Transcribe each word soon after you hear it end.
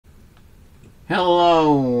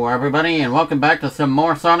Hello everybody and welcome back to some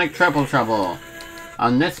more Sonic Triple Trouble.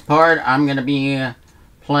 On this part I'm going to be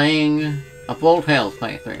playing a full Tails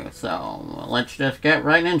playthrough, so let's just get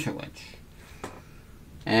right into it.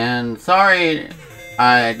 And sorry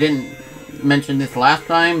I didn't mention this last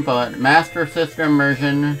time, but Master System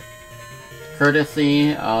version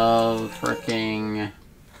courtesy of freaking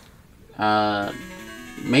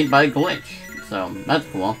made by Glitch, so that's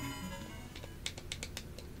cool.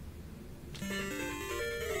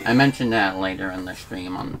 I mentioned that later in the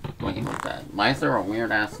stream on... Wait, what's that? Why is there a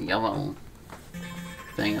weird-ass yellow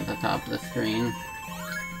thing at the top of the screen?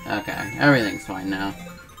 Okay, everything's fine now.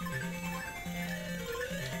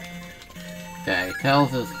 Okay,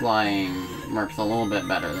 Tails' flying works a little bit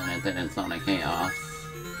better than it did in Sonic Chaos.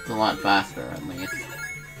 It's a lot faster, at least.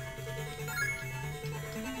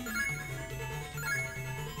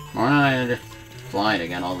 Why don't I just fly to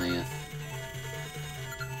get all these?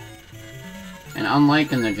 And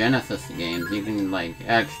unlike in the Genesis games, you can, like,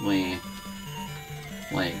 actually,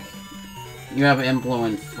 like, you have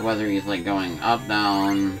influence whether he's, like, going up,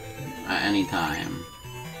 down, at any time.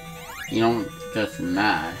 You don't just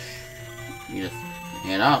mash. You just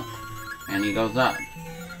hit up, and he goes up.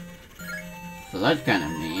 So that's kind of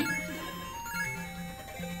neat.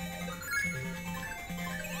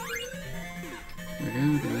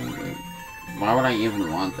 Why would I even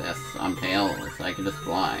want this on Tails? I could just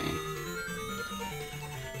fly.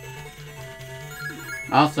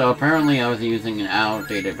 Also, apparently I was using an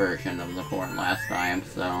outdated version of the port last time,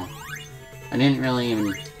 so I didn't really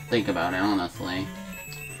even think about it, honestly.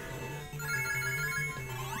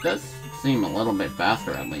 It does seem a little bit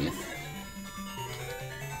faster, at least.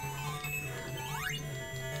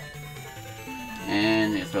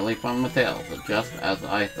 And it's really fun with Tails, just as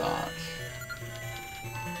I thought.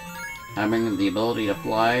 Having the ability to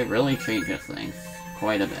fly really changes things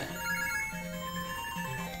quite a bit.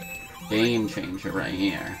 Game changer right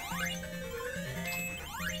here.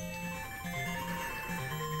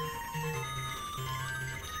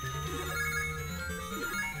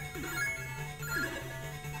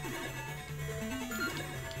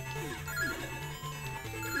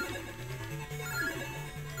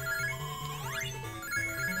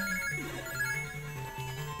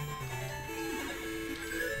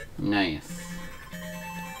 Nice.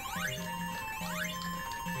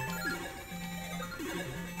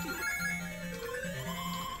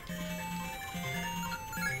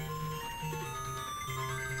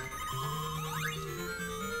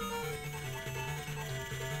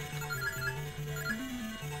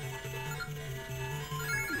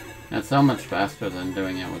 That's so much faster than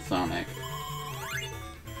doing it with Sonic.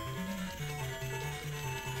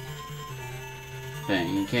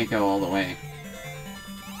 Dang, you can't go all the way.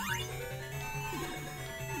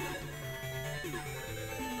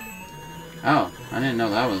 Oh, I didn't know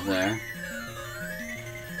that was there.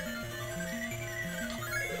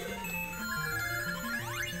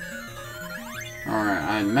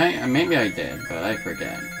 Alright, maybe I did, but I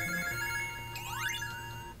forget.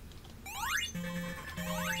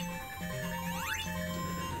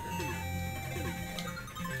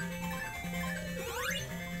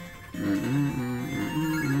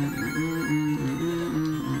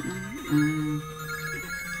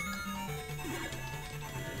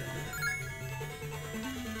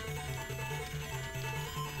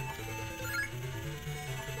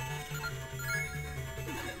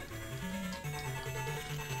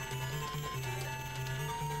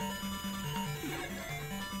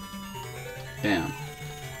 Damn.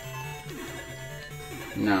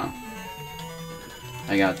 No.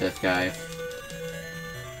 I got this, guys.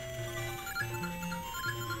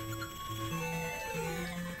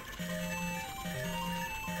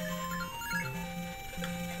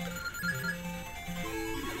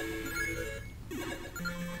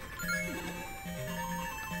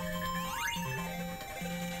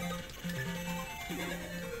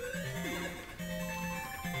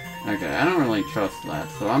 Okay, I don't really trust that,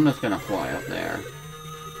 so I'm just gonna fly up there.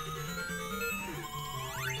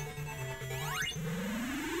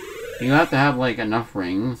 You have to have, like, enough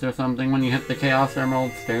rings or something when you hit the Chaos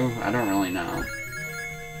Emeralds, too? I don't really know.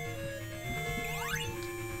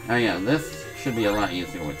 Oh yeah, this should be a lot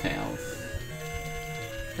easier with Tails.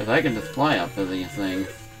 Because I can just fly up to these things.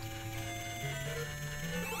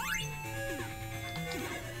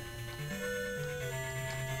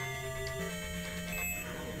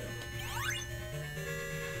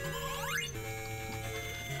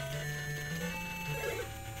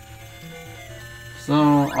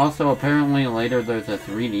 So, also apparently later there's a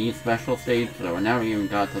 3D special stage, so we never even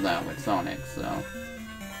got to that with Sonic, so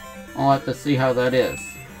I'll have to see how that is.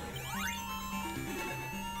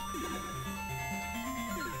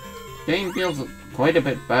 Game feels quite a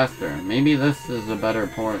bit faster. Maybe this is a better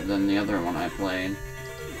port than the other one I played.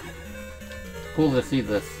 Cool to see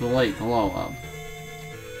the slight glow up.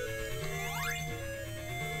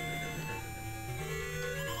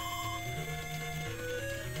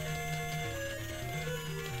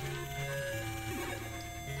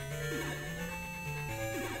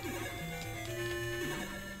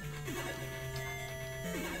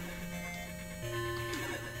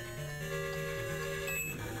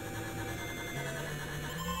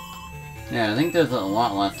 Yeah, I think there's a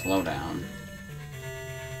lot less slowdown.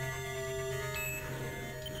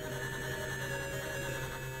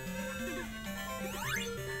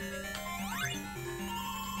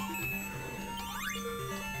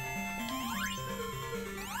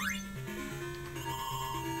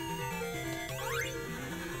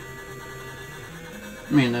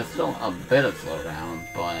 I mean, there's still a bit of slowdown,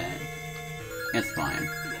 but it's fine.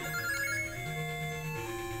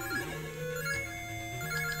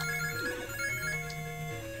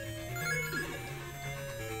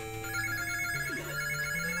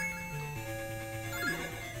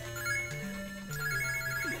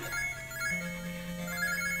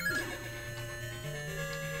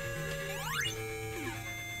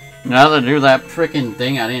 Now to do that freaking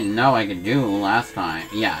thing I didn't know I could do last time.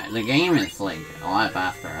 Yeah, the game is like a lot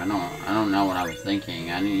faster. I don't know what I was thinking.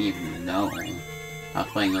 I didn't even know I was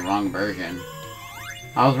playing the wrong version.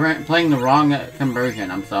 I was playing the wrong conversion.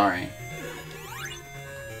 I'm sorry.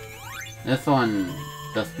 This one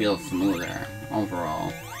just feels smoother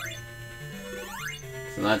overall,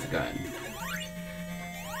 so that's good.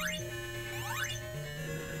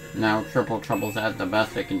 Now Triple Trouble's at the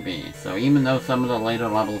best it can be, so even though some of the later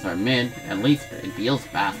levels are mid, at least it feels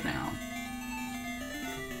fast now.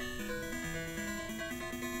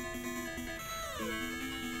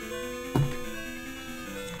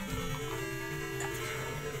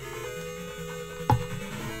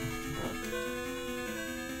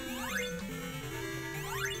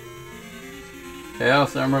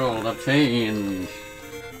 Chaos Emerald, a change!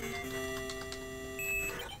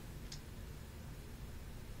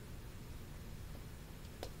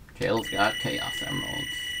 Tails got Chaos Emeralds.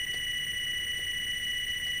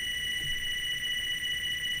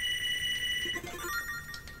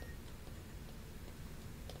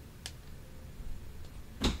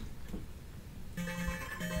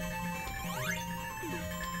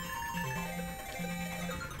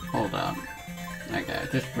 Hold up. Okay,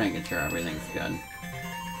 just making sure everything's good.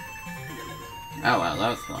 Oh well, that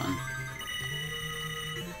was fun.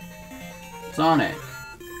 Sonic!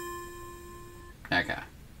 Okay.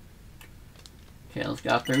 Tails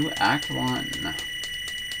got through Act 1.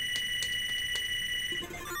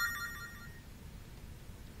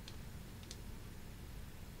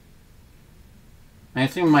 I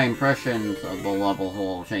assume my impressions of the level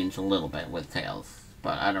will change a little bit with Tails,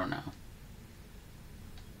 but I don't know.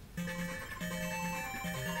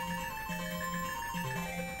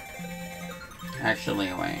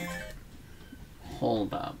 Actually, wait.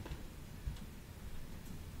 Hold up.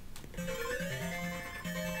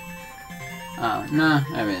 Oh, no,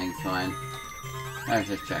 everything's fine. I was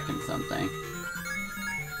just checking something.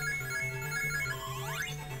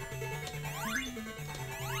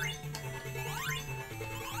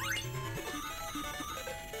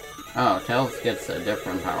 Oh, Tails gets a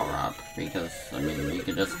different power-up, because, I mean, you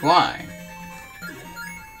can just fly.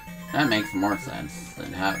 That makes more sense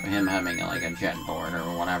than him having, like, a jet board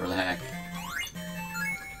or whatever the heck.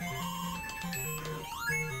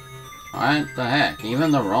 What the heck?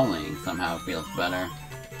 Even the rolling somehow feels better.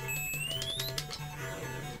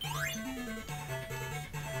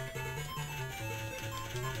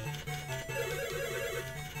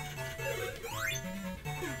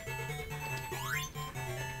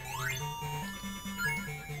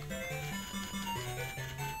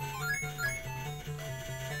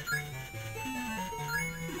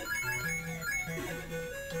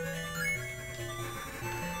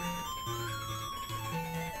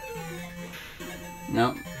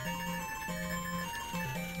 Nope.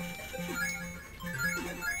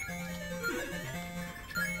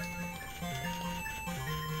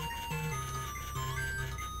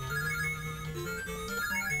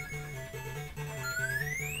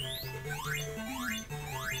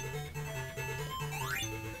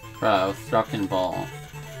 Bro, stuck in ball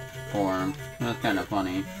form. That's kind of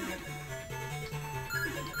funny.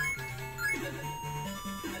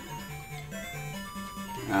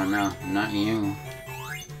 Oh no, not you.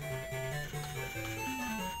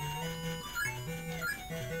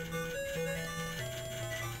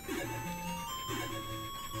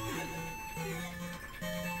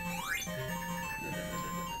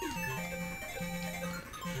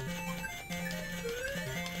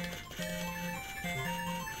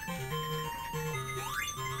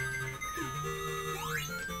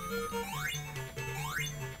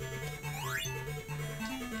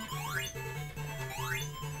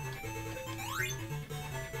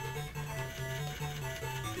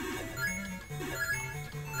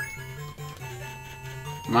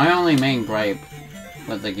 My only main gripe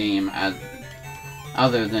with the game,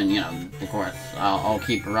 other than, you know, of course, I'll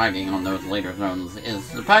keep ragging on those later zones, is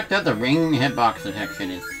the fact that the ring hitbox detection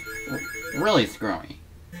is really screwy.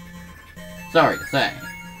 Sorry to say.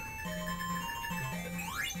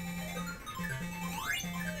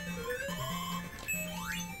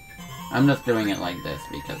 I'm just doing it like this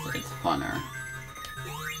because it's funner.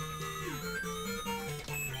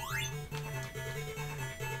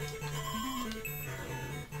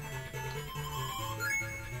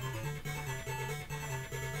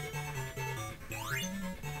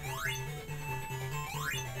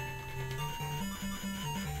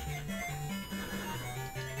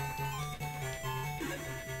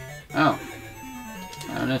 Oh.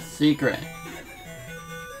 Found a secret.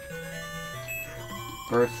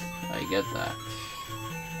 First, I get that.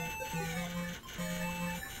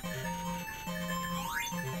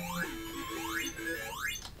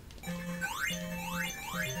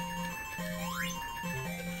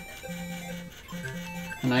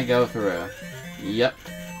 Can I go through? Yep.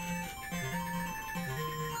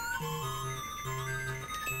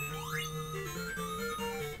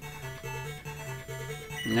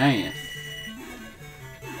 Nice.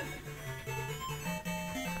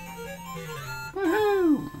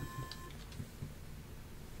 Woohoo!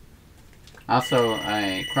 Also,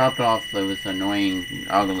 I cropped off those annoying,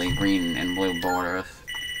 ugly green and blue borders.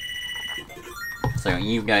 So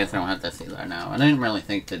you guys don't have to see that now. I didn't really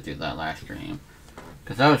think to do that last stream.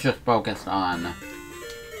 Because I was just focused on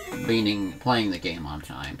playing the game on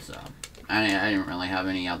time, so I didn't really have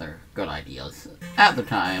any other good ideas at the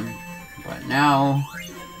time. But now,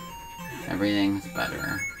 everything's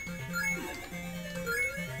better.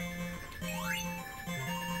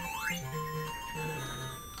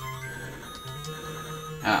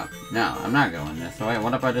 Oh, no, I'm not going this way.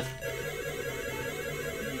 What if I just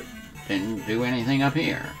didn't do anything up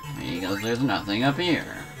here? Because there's nothing up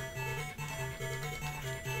here.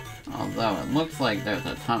 Although it looks like there's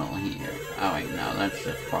a tunnel here. Oh wait, no, that's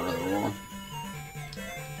just part of the rule.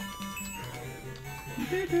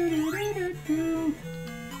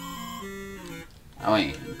 Oh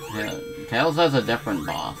wait, Tails has a different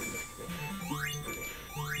boss.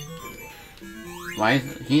 Why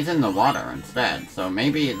he's in the water instead, so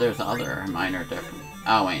maybe there's other minor difference.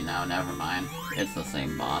 Oh wait, no, never mind. It's the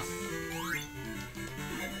same boss.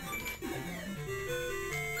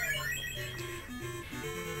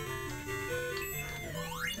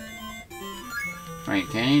 Wait,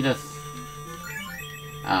 can you just...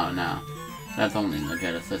 Oh no. That's only in the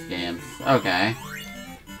Genesis games. Okay.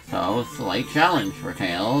 So, slight challenge for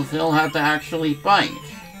Tails. He'll have to actually fight.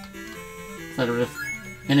 Instead of just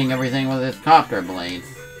hitting everything with his copter blades.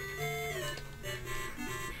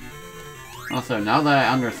 Also, now that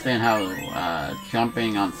I understand how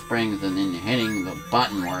jumping on springs and then hitting the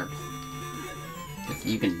button works, because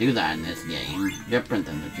you can do that in this game, different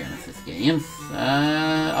than the Genesis games,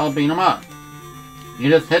 I'll beat him up. You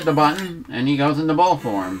just hit the button, and he goes into ball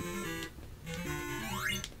form.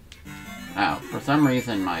 Oh, for some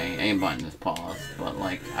reason my A button is paused, but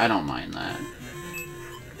like, I don't mind that,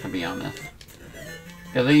 to be honest.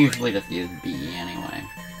 Because I usually just use B anyway.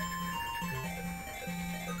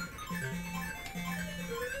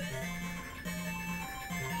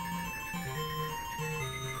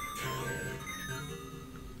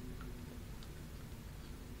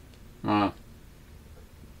 Oh.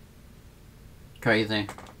 Crazy.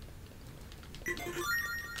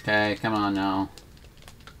 Okay, come on now.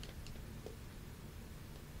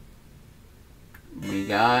 We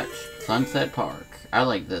got Sunset Park. I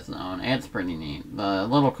like this zone. It's pretty neat. The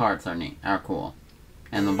little carts are cool.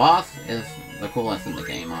 And the boss is the coolest in the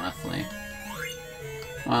game, honestly.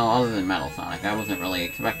 Well, other than Metal Sonic. I wasn't really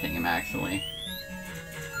expecting him, actually.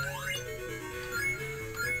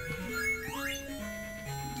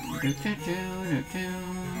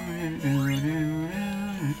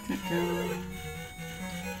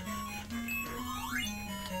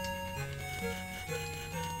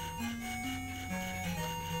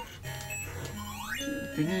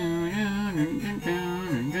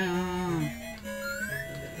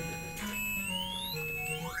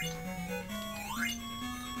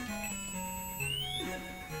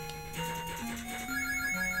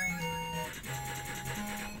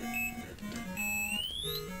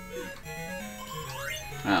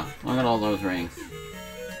 Oh, look at all those rings.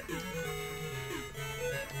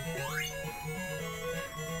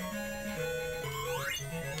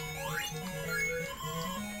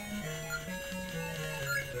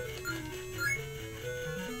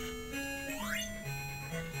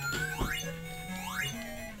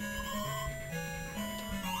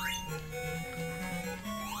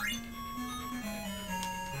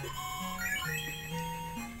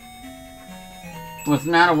 was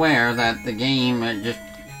not aware that the game just,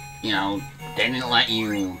 you know, didn't let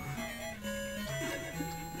you...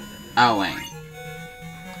 Oh, wait.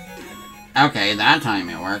 Okay, that time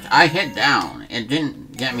it worked. I hit down. It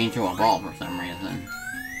didn't get me to a ball for some reason.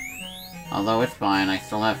 Although it's fine, I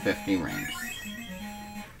still have 50 rings.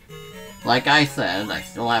 Like I said, I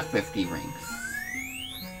still have 50 rings.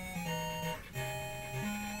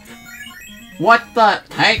 What the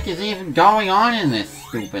heck is even going on in this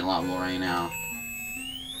stupid level right now?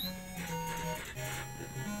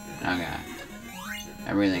 Okay.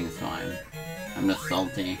 Everything's fine. I'm just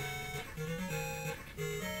salty.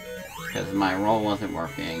 Because my roll wasn't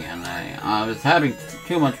working, and I was having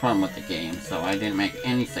too much fun with the game, so I didn't make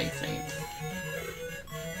any save states.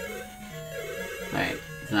 Wait,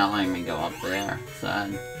 it's not letting me go up there.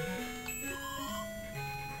 Sad.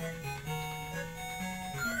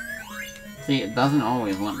 See, it doesn't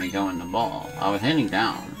always let me go in the ball. I was hitting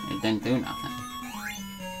down. It didn't do nothing.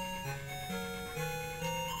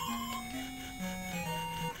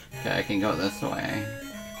 Okay, I can go this way.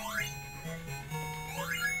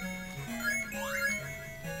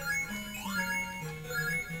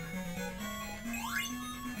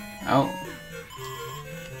 Oh.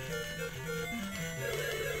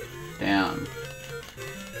 Damn.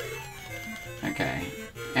 Okay.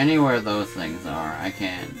 Anywhere those things are, I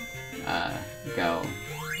can go.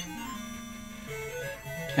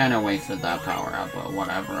 Kinda wasted that power up, but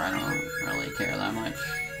whatever, I don't really care that much.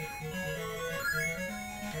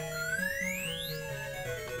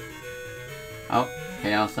 Oh,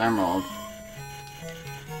 Chaos Emerald.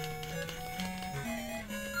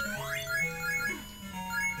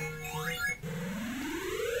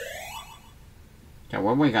 Okay,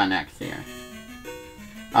 what we got next here?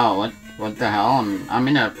 Oh, what the hell? I'm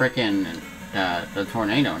in a frickin' the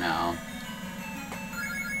tornado now.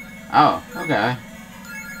 Oh, okay.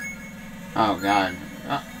 Oh god.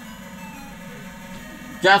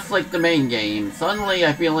 Just like the main game, suddenly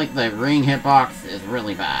I feel like the ring hitbox is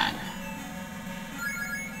really bad.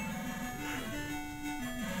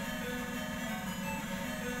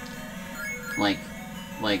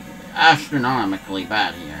 Like astronomically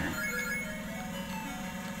bad here.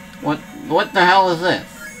 What the hell is this?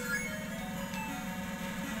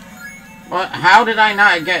 What? How did I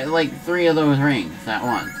not get, like, 3 of those rings at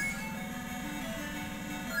once?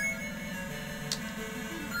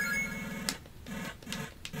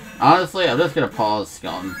 Honestly, I'm just gonna pause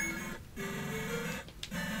Scum.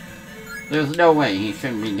 There's no way he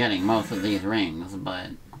shouldn't be getting most of these rings,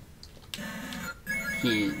 but...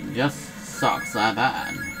 he just sucks that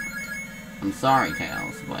bad. I'm sorry,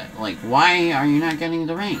 Tails, but, like, why are you not getting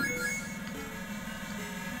the rings?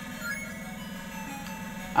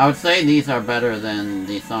 I would say these are better than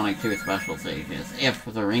the Sonic 2 special stages, if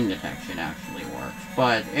the ring detection actually works,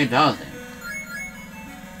 but it doesn't.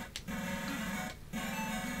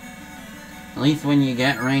 At least when you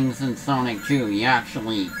get rings in Sonic 2, you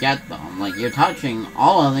actually get them. Like, you're touching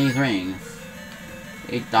all of these rings.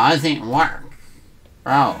 It doesn't work.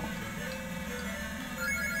 Bro.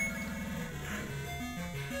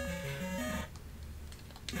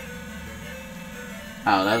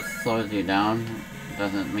 Oh, that slows you down?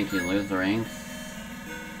 Doesn't make you lose the rings?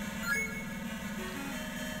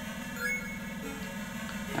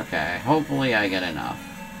 Okay, hopefully I get enough.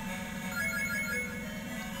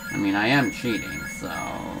 I mean, I am cheating, so...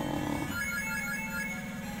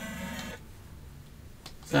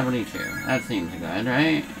 72. That seems good,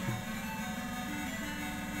 right?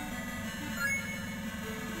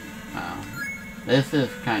 Oh. This is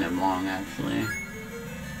kind of long, actually.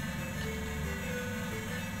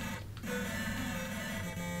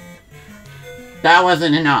 That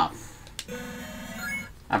wasn't enough.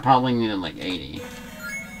 I probably needed like 80.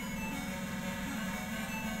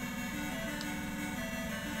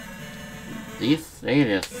 These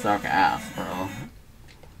stages suck ass, bro.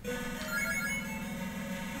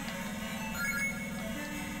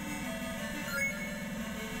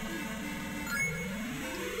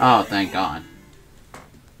 Oh, thank God.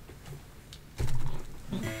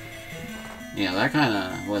 Yeah, that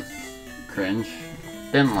kinda was cringe.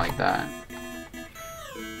 Didn't like that.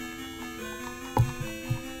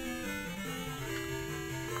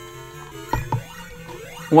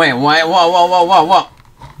 Wait, why? Whoa.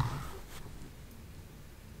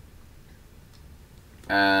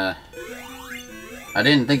 I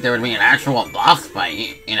didn't think there would be an actual boss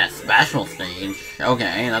fight in a special stage.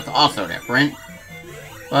 Okay, that's also different.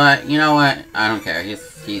 But, you know what? I don't care.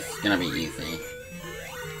 He's gonna be easy.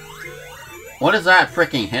 What is that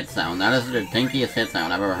freaking hit sound? That is the dinkiest hit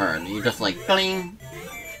sound I've ever heard. You just like, cling!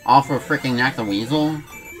 Off of freaking Neck the Weasel?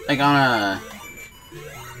 Like on a...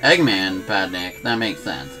 Eggman, bad Nick, that makes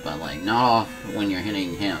sense, but like, not off when you're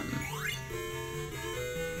hitting him.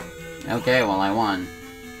 Okay, well I won.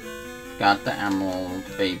 Got the emerald,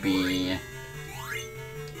 baby.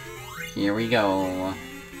 Here we go.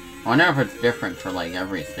 I wonder if it's different for like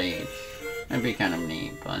every stage. That'd be kind of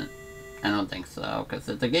neat, but I don't think so, because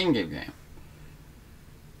it's a GameCube game.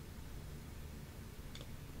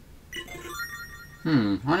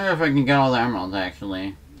 I wonder if I can get all the emeralds,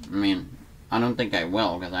 actually. I mean, I don't think I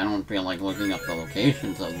will, because I don't feel like looking up the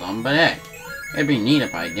locations of them, but hey, it'd be neat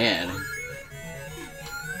if I did.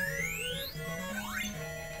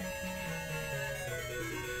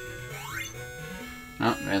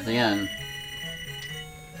 Oh, there's the end.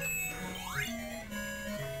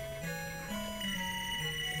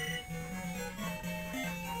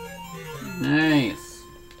 Nice.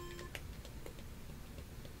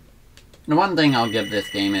 The one thing I'll give this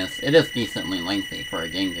game is, it is decently lengthy for a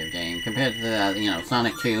GameCube game. Compared to, you know,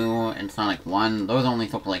 Sonic 2 and Sonic 1, those only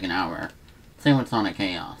took like an hour. Same with Sonic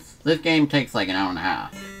Chaos. This game takes like an hour and a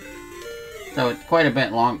half. So it's quite a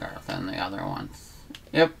bit longer than the other ones.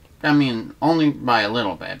 Yep, I mean, only by a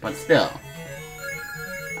little bit, but still.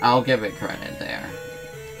 I'll give it credit there.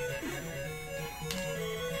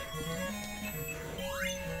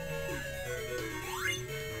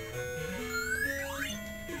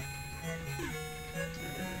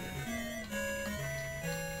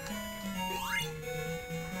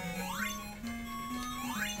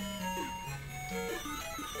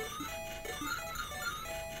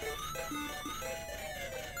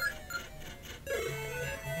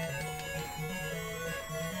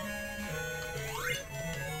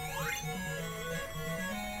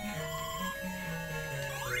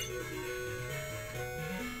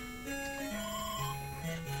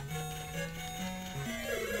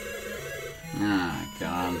 Ah,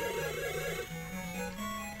 God.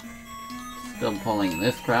 Still pulling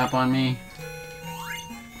this crap on me?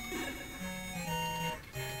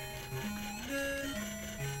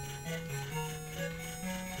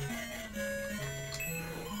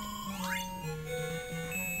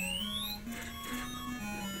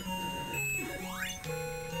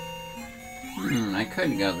 I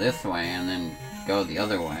could go this way and then go the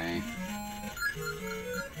other way.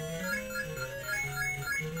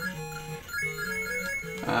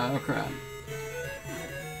 Oh, crap.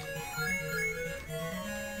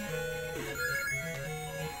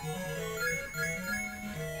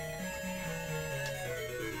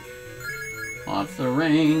 Lots of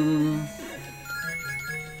rings.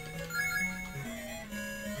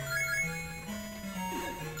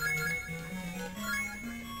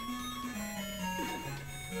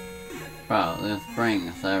 Wow, there's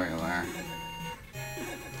rings everywhere.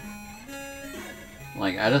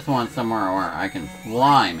 Like, I just want somewhere where I can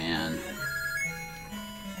fly, man.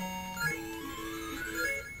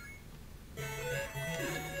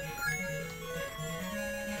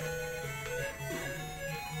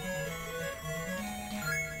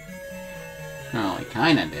 Well, I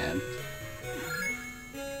kinda did.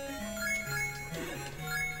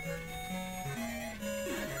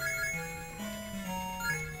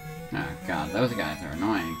 Oh god, those guys are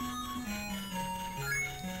annoying.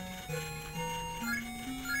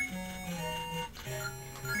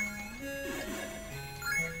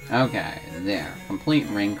 Okay, there. Complete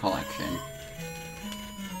ring collection.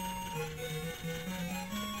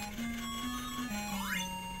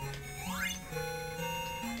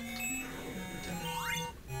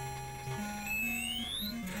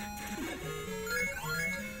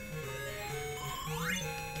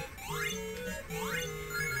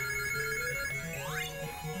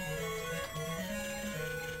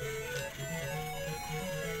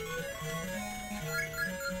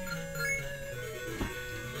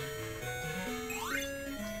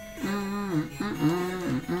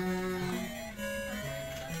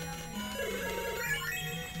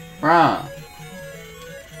 Bruh.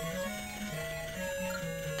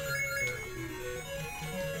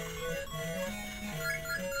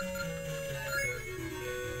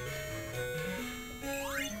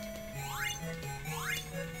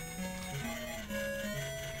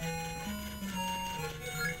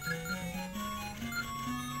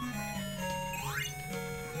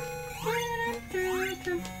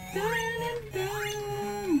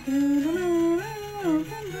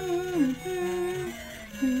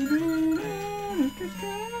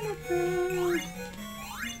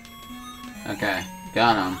 Okay,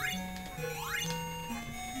 got him.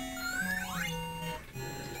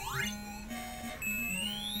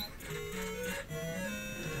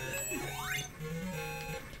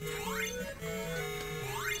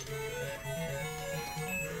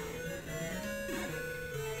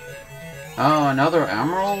 Oh, another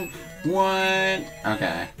emerald? What?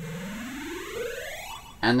 Okay.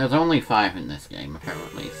 And there's only 5 in this game,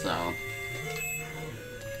 apparently, so...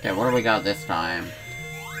 Okay, what do we got this time?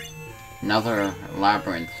 Another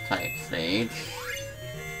labyrinth-type stage.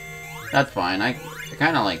 That's fine, I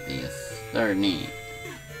kinda like these. They're neat.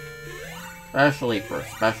 Especially for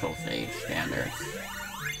special stage standards.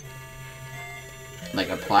 Like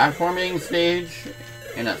a platforming stage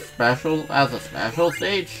in a special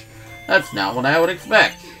stage? That's not what I would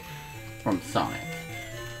expect from Sonic.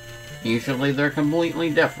 Usually they're completely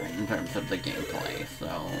different in terms of the gameplay,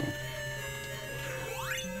 so...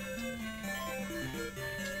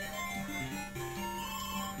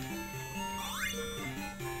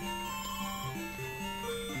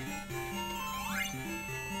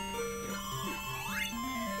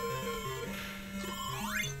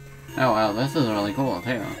 Oh wow, this is really cool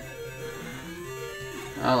too.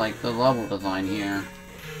 I like the level design here.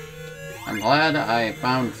 I'm glad I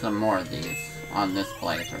found some more of these on this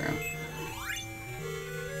playthrough.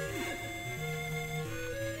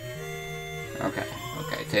 Okay,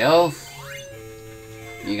 Tails.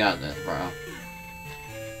 You got this, bro.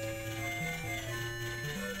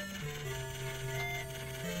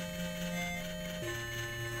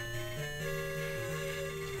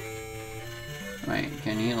 Wait,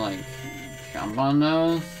 can you, like, jump on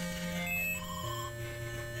those?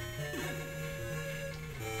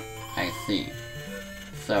 I see.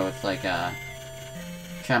 So it's like a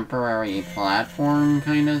temporary platform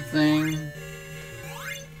kind of thing?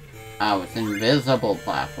 Oh, it's invisible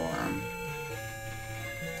platform.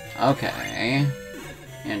 Okay.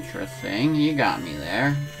 Interesting. You got me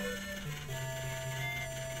there.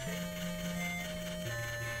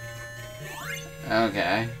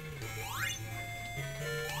 Okay.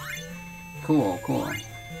 Cool.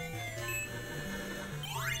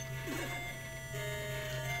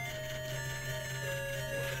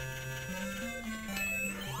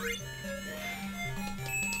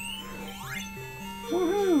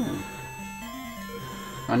 Woohoo!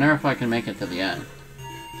 I wonder if I can make it to the end.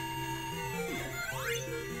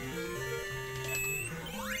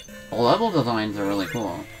 The level designs are really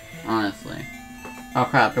cool, honestly. Oh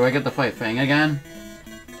crap, do I get to fight Fang again?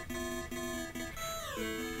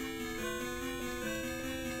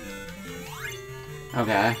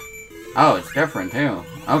 Okay. Oh, it's different too.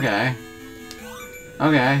 Okay.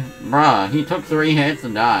 Okay. Bruh, he took 3 hits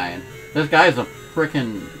and died. This guy's a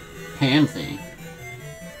frickin' pansy.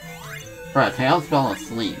 Bruh, Tails fell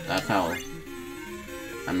asleep. That's how...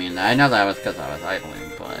 I mean, I know that was because I was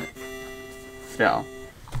idling, but... Still.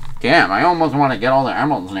 Damn, I almost want to get all the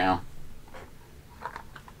emeralds now.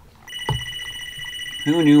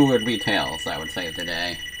 Who knew it would be Tails, I would say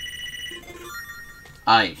today.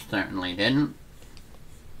 I certainly didn't.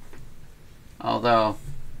 Although,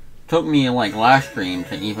 it took me like last stream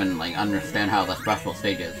to even like understand how the special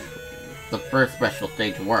stages, the first special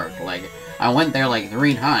stage worked. Like, I went there like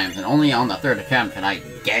 3 times, and only on the 3rd attempt did I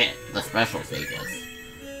get the special stages.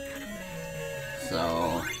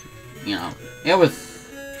 So, you know, it was,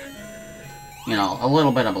 you know, a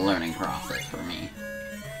little bit of a learning process for me.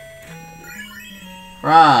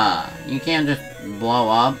 Bruh, you can't just blow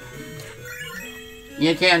up.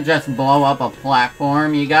 You can't just blow up a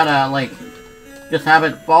platform. You gotta, like, just have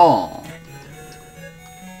it fall.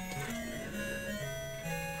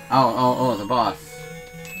 Oh, the boss.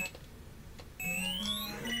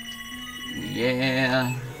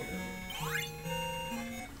 Yeah.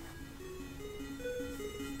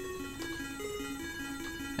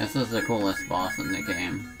 This is the coolest boss in the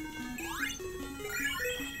game.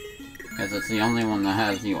 Because it's the only one that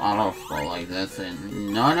has you auto-scroll like this,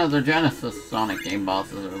 and none of the Genesis Sonic game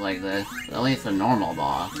bosses are like this. At least a normal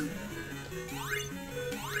boss.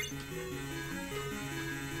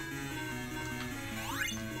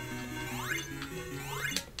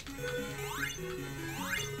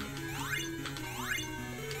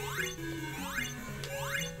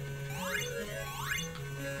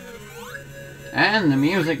 And the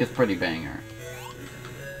music is pretty banger.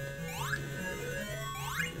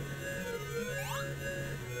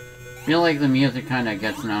 I feel like the music kinda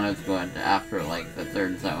gets not as good after, like, the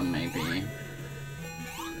 3rd zone, maybe.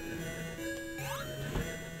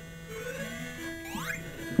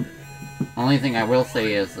 Only thing I will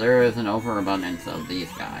say is there is an overabundance of these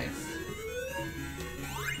guys.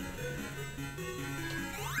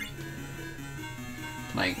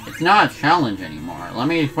 Like, it's not a challenge anymore. Let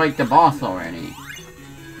me fight the boss already.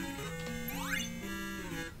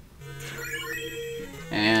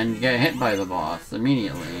 And get hit by the boss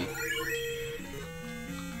immediately.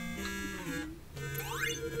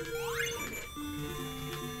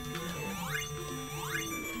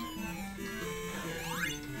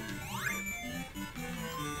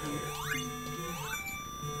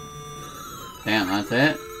 Damn, that's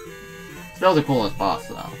it? Still the coolest boss,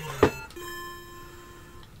 though.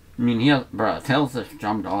 I mean, bruh, Tails just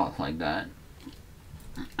jumped off like that.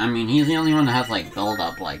 I mean, he's the only one that has, like,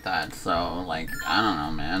 build-up like that, so, like, I don't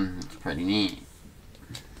know, man. It's pretty neat.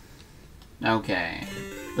 Okay.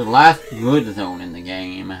 The last good zone in the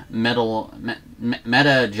game, Meta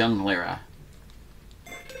Junglera.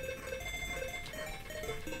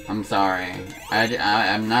 I'm sorry.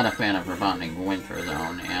 I'm not a fan of Robotnik Winter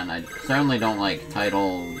Zone, and I certainly don't like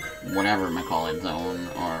Title whatever McCall Zone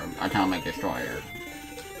or Atomic Destroyer.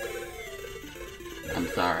 I'm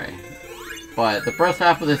sorry. But the first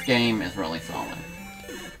half of this game is really solid.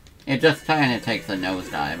 It just kind of takes a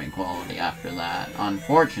nosedive in quality after that,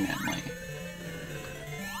 unfortunately.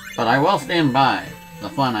 But I will stand by the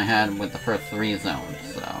fun I had with the first 3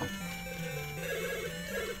 zones, so...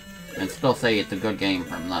 And still say it's a good game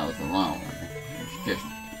from those alone. It's just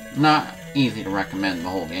not easy to recommend the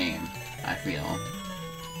whole game, I feel.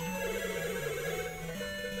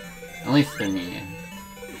 At least to me.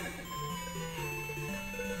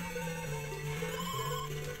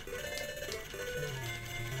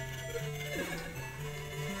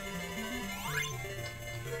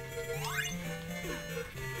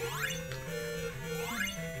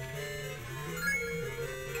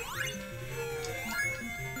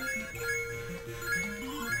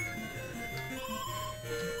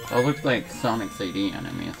 Those look like Sonic CD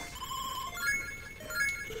enemies.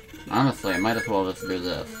 Honestly, I might as well just do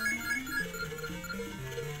this.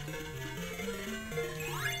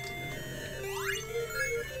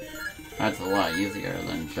 That's a lot easier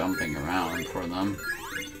than jumping around for them.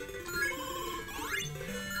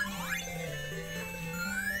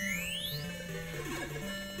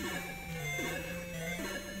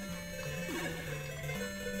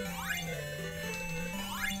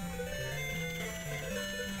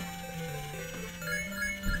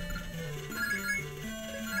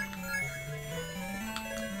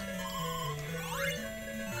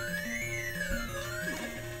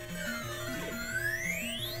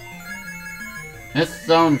 This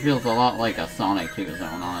zone feels a lot like a Sonic 2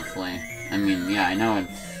 zone, honestly. I mean, yeah, I know it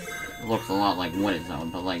looks a lot like Wooded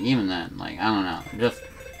Zone, but, like, even then, like, I don't know. It just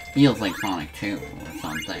feels like Sonic 2 or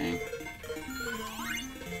something.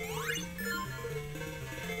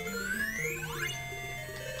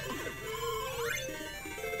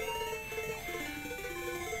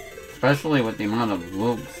 Especially with the amount of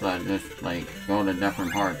loops that just, like, go to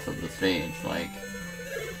different parts of the stage, like,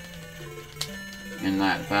 in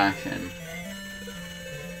that fashion.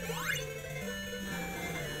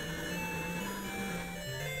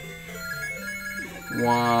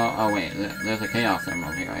 Well, oh wait, there's a Chaos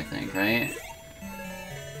Emerald here, I think, right?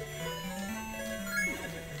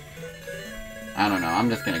 I don't know, I'm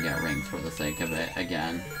just gonna get rings for the sake of it,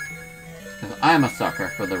 again. Because I'm a sucker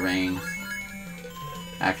for the rings.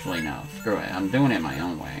 Actually, no, screw it, I'm doing it my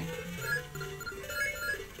own way.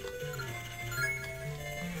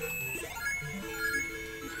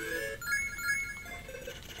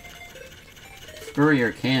 Screw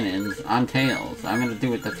your cannons, I'm Tails. I'm gonna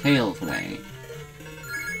do it the Tails way.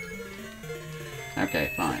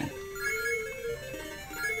 Okay, fine.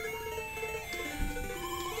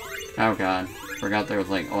 Oh god, forgot there was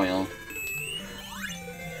like oil.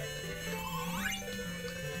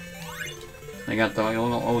 They got the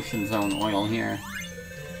little ocean zone oil here.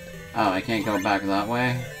 Oh, I can't go back that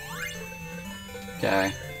way?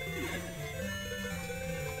 Okay.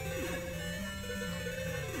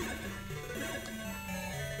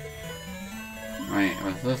 Wait,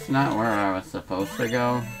 was this not where I was supposed to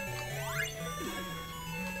go?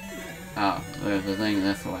 Oh, there's a thing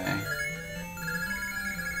this way.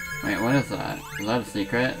 Wait, what is that? Is that a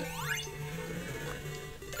secret?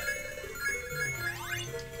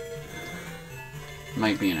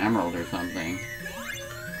 Might be an emerald or something.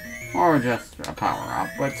 Or just a power-up,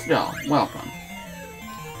 but still, welcome.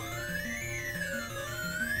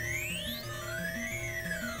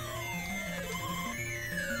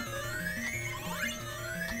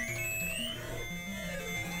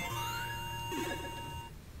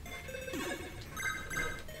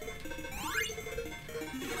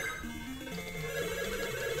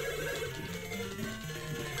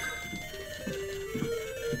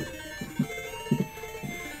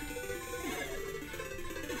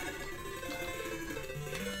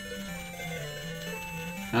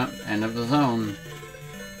 Oh, end of the zone.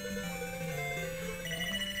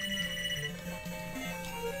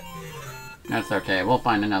 That's okay, we'll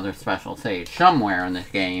find another special stage somewhere in this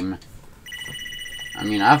game. I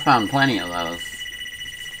mean, I've found plenty of those.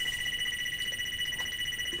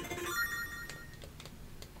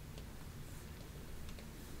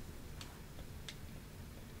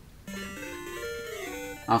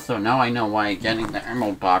 Also, now I know why getting the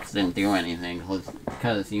emerald box didn't do anything,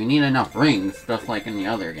 because you need enough rings, just like in the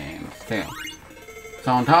other games, too.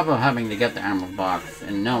 So on top of having to get the emerald box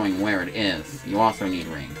and knowing where it is, you also need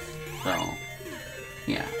rings. So,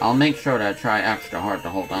 yeah, I'll make sure to try extra hard to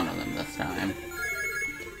hold on to them this time.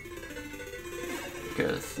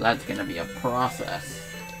 Because that's gonna be a process.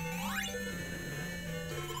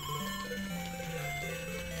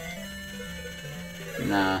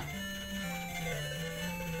 Nah.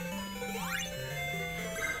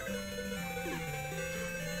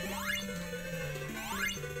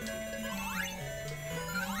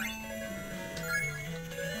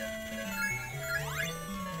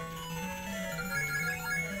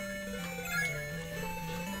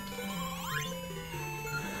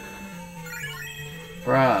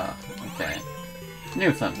 Bruh. Okay.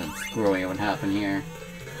 Knew something screwy would happen here.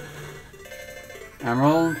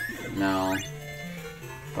 Emerald? No.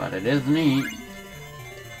 But it is neat.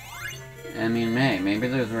 I mean, maybe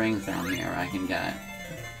there's rings down here I can get.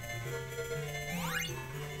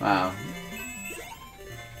 Wow.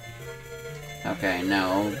 Okay,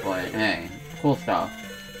 no, but hey, cool stuff.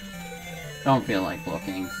 Don't feel like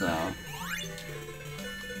looking, so...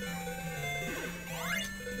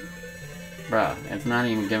 Bruh, it's not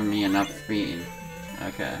even giving me enough speed.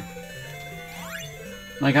 Okay.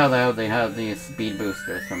 Like how they have these speed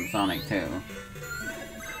boosters from Sonic 2.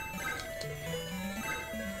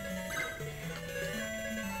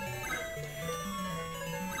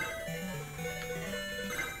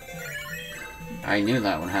 I knew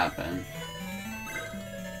that would happen.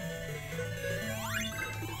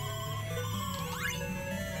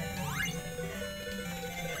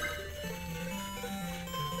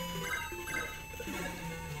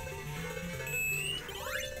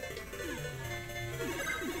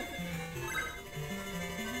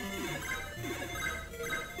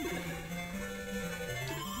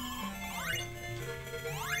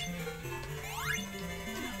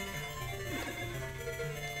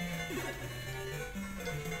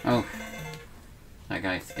 Oh, that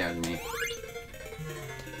guy scared me.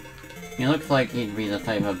 He looks like he'd be the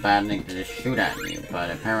type of badnik to just shoot at you, but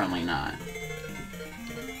apparently not.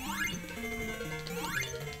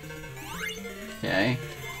 Okay.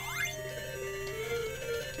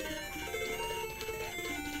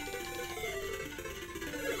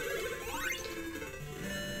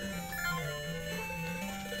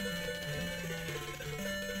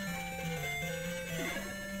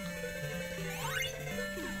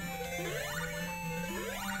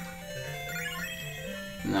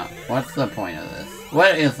 No, what's the point of this?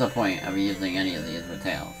 What is the point of using any of these with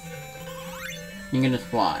tails? You can just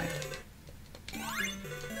fly.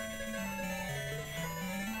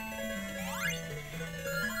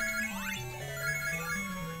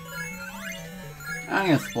 I'm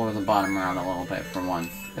gonna explore the bottom around a little bit for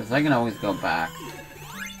once, because I can always go back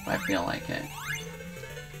if I feel like it.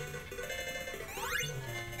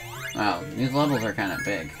 Wow, these levels are kind of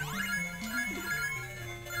big.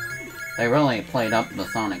 They really played up the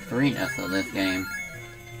Sonic 3-ness of this game.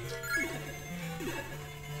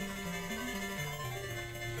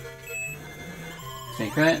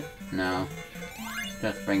 Secret? No.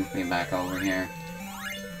 Just brings me back over here.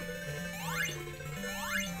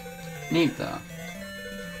 Neat though.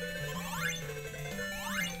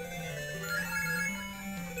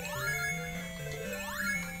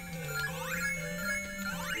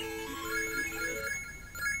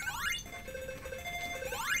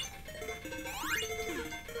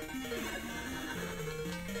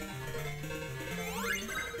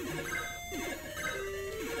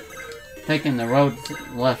 Taking the road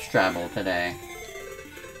less traveled today.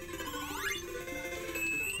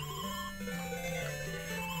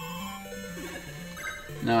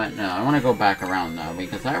 No, I want to go back around though,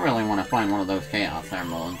 because I really want to find one of those Chaos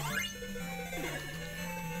Emeralds.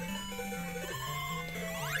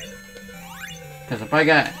 Because if I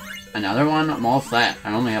get another one, I'm all set.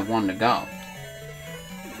 I only have one to go.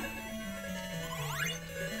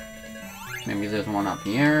 Maybe there's one up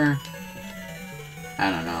here. I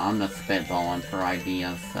don't know, I'm just spitballing for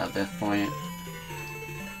ideas at this point.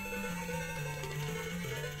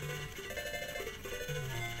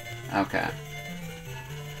 Okay.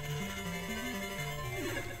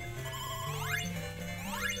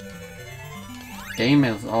 Game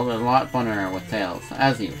is a lot funner with Tails,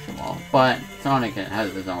 as usual, but Sonic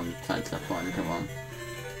has his own sense of fun to him.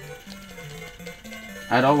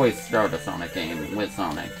 I'd always start a Sonic game with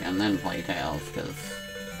Sonic and then play Tails, because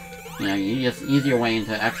you know, you just ease your way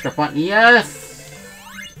into extra fun. Yes!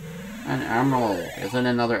 An emerald is in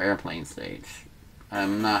another airplane stage.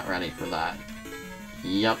 I'm not ready for that.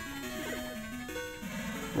 Yep.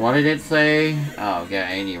 What did it say? Oh, get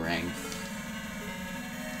 80 rings.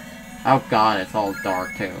 Oh god, it's all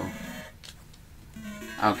dark too.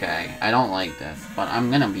 Okay, I don't like this, but I'm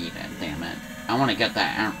gonna beat it, damn it. I wanna get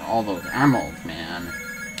that all those emeralds, man.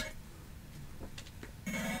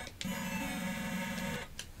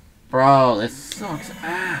 Bro, this sucks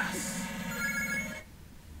ass.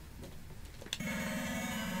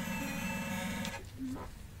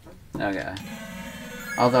 Okay.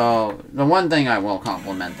 Although, the one thing I will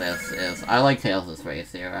compliment this is, I like Tails'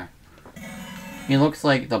 face here. He looks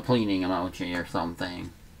like the pleading emoji or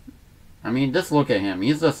something. I mean, just look at him.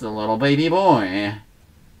 He's just a little baby boy.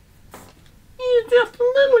 He's just a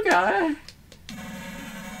little guy.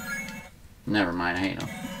 Never mind, I hate him.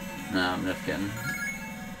 No, I'm just kidding.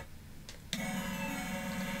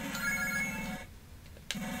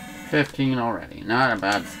 $15 already. Not a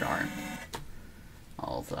bad start.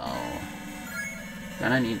 Also,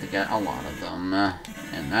 gonna need to get a lot of them.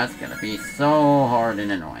 And that's gonna be so hard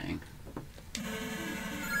and annoying.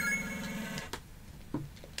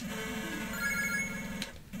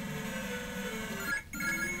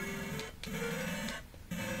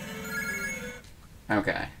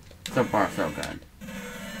 Okay, so far so good.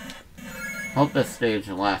 Hope this stage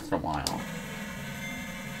lasts a while.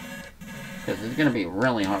 Because it's gonna be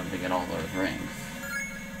really hard to get all those rings.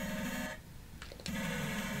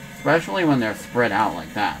 Especially when they're spread out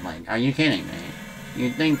like that. Like, are you kidding me?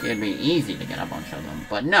 You'd think it'd be easy to get a bunch of them.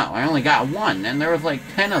 But no, I only got one, and there was like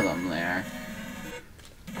 10 of them there.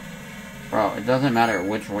 Bro, it doesn't matter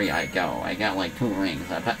which way I go. I got like 2 rings.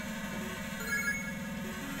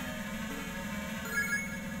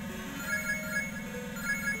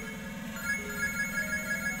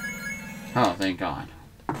 Oh, thank God.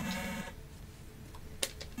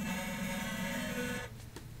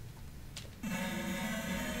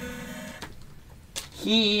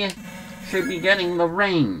 He should be getting the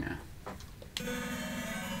ring.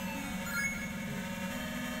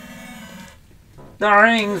 The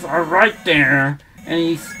rings are right there, and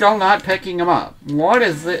he's still not picking them up. What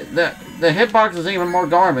is it? The hitbox is even more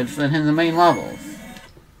garbage than in the main levels.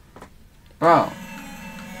 Bro.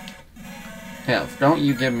 Tails, don't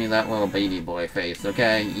you give me that little baby boy face,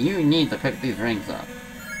 okay? You need to pick these rings up.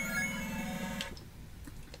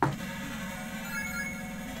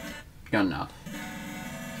 Good enough.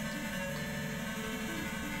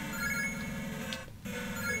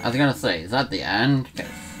 I was gonna say, is that the end?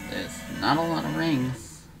 Because there's not a lot of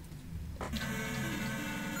rings.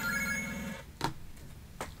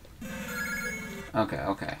 Okay,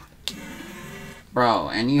 okay. Bro,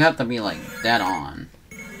 and you have to be like dead on.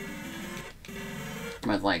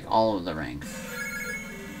 With like all of the rings.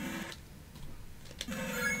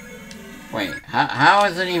 Wait, how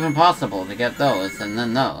is it even possible to get those and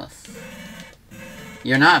then those?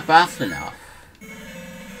 You're not fast enough.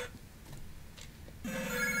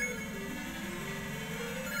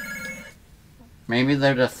 Maybe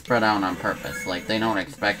they're just spread out on purpose, like they don't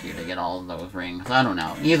expect you to get all of those rings. I don't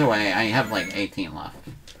know. Either way, I have like 18 left.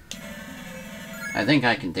 I think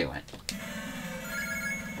I can do it.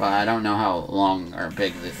 But I don't know how long or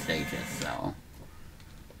big this stage is, so...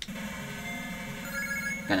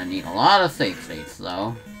 Gonna need a lot of save states,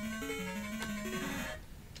 though.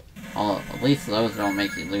 Well, at least those don't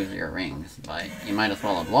make you lose your rings, but you might as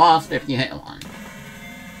well have lost if you hit one.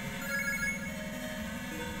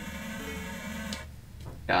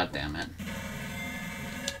 God damn it.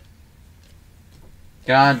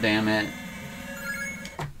 God damn it.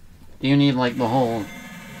 Do you need, like, the whole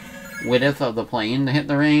width of the plane to hit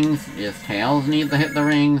the rings? Does Tails need to hit the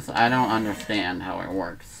rings? I don't understand how it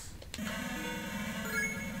works.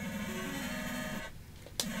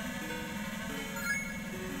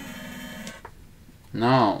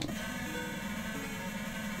 No.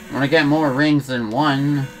 I want to get more rings than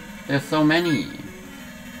one. There's so many.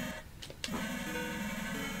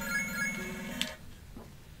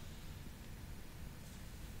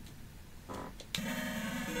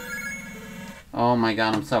 Oh my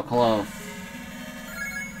god, I'm so close.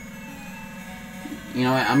 You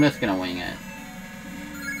know what, I'm just gonna wing it.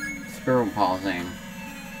 Screw pausing.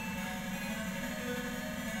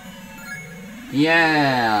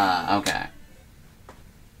 Yeah! Okay.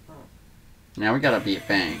 Now we gotta beat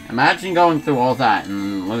Fang. Imagine going through all that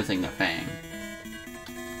and losing to Fang.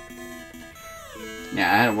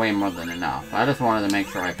 Yeah, I had way more than enough. I just wanted to make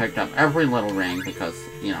sure I picked up every little ring because,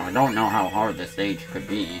 you know, I don't know how hard this stage could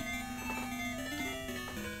be.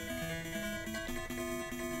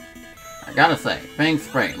 I gotta say, Fang's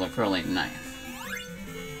sprite looks really nice.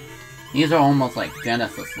 These are almost like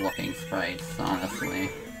Genesis-looking sprites, honestly.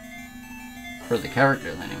 For the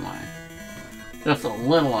characters, anyway. Just a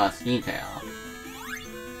little less detail.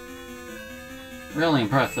 Really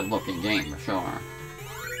impressive looking game, for sure.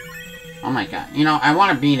 Oh my god. You know, I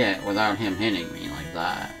want to beat it without him hitting me like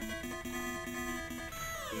that.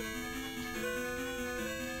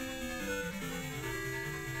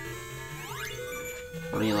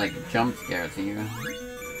 What do you like, jump scares you?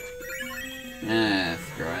 Eh,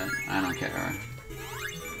 screw it. I don't care.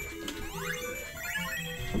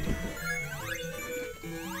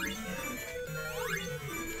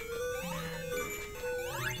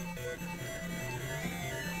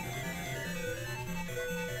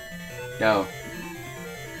 Go.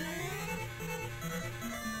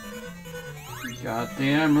 Got the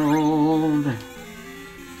emerald.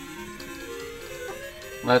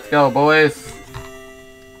 Let's go, boys.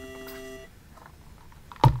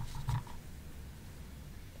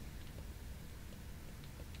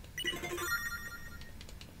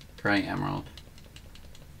 Try emerald.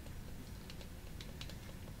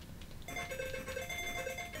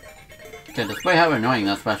 Okay, despite how annoying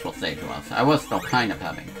that special stage was, I was still kind of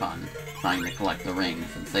having fun trying to collect the rings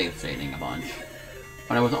and save stating a bunch.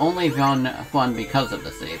 But it was only fun because of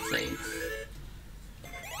the save states.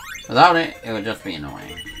 Without it, it would just be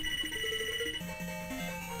annoying.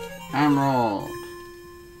 Emerald.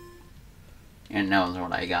 It knows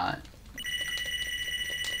what I got.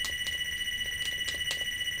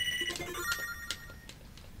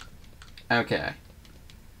 Okay.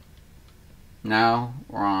 Now,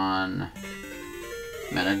 we're on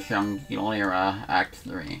Meta-Junglera Act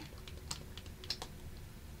 3.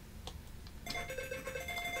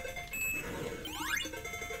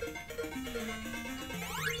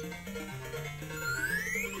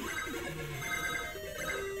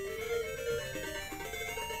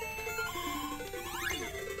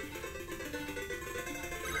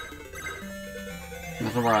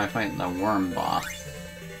 This is where I fight the worm boss.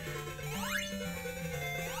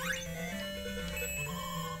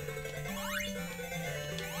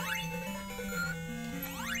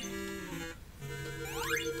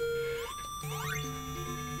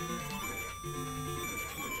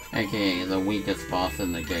 AKA the weakest boss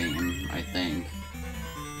in the game, I think.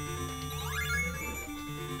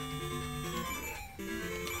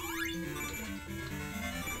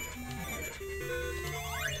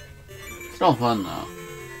 Still fun though.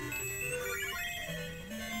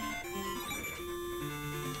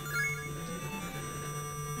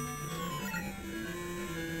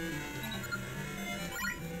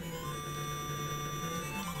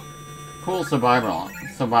 Cool survival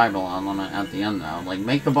element at the end though. Like,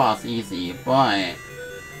 make the boss easy, but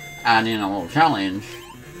add in a little challenge,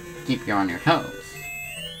 keep you on your toes.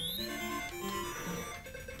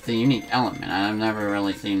 It's a unique element, and I've never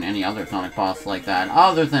really seen any other Sonic boss like that,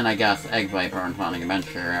 other than, I guess, Egg Viper in Sonic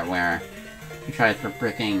Adventure, where he tries to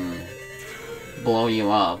freaking blow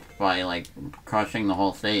you up by, like, crushing the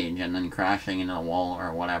whole stage and then crashing into the wall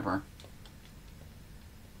or whatever.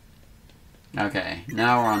 Okay,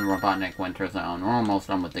 now we're on Robotnik Winter Zone. We're almost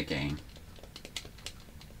done with the game.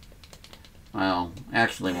 Well,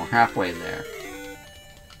 actually, we're halfway there.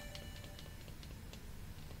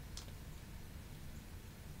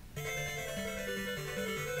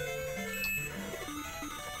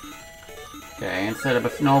 Okay, instead of a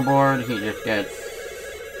snowboard, he just gets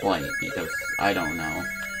flight, because I don't know.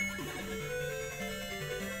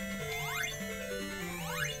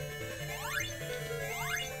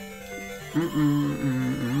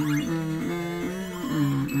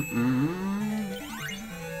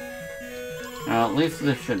 Well, at least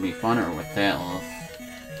this should be funner with Tails.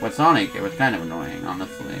 With Sonic, it was kind of annoying,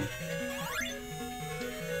 honestly.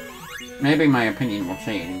 Maybe my opinion will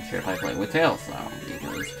change if I play with Tails, though,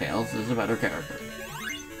 because Tails is a better character.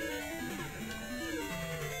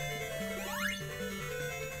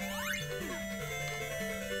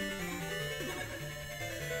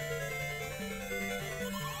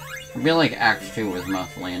 I feel like Act 2 was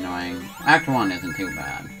mostly annoying. Act 1 isn't too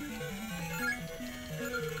bad.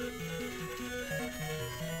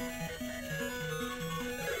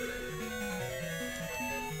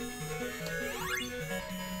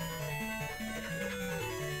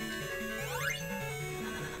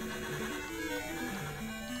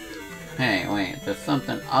 Hey, wait, there's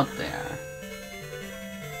something up there.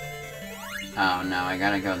 Oh no, I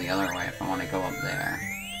gotta go the other way if I want to go up there.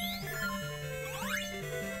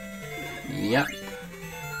 Yep.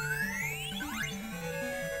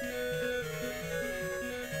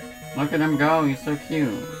 Look at him go, he's so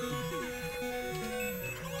cute.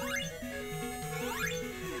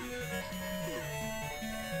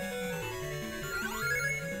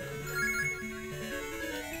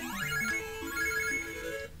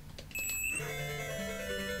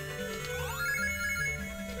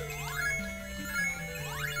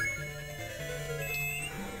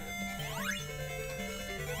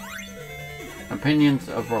 Opinions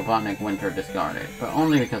of Robotnik Winter discarded, but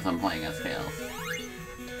only because I'm playing as Tails.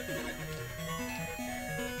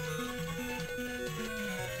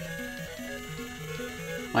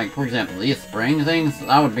 Like, for example, these spring things,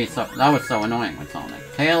 that was so annoying with Sonic.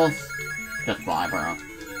 Tails, just fly, bro.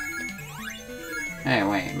 Hey,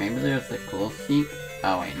 wait, maybe there's the cool seek?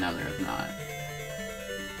 Oh, wait, no, there's not.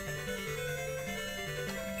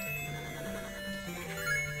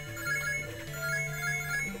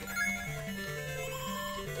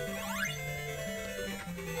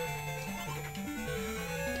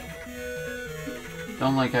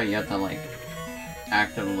 Don't like how you have to, like,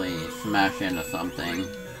 actively smash into something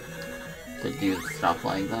to do stuff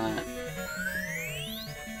like that.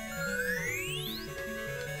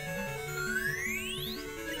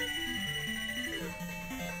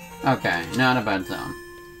 Okay, not a bad zone.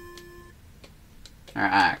 Or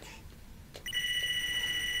act.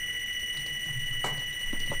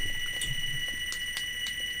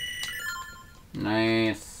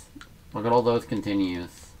 Nice. Look at all those continues.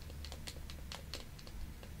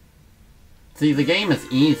 See, the game is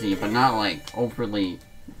easy, but not, like, overly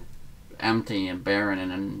empty and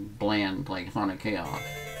barren and bland like Sonic Chaos.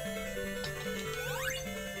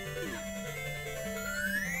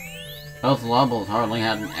 Those levels hardly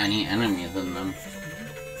had any enemies in them.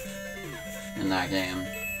 In that game.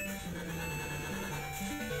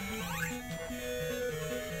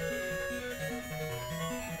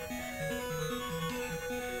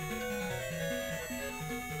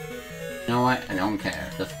 You know what? I don't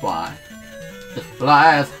care. Just fly. Just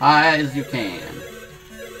fly as high as you can.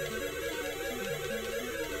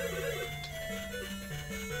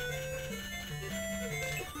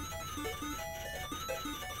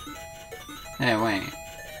 Hey, wait.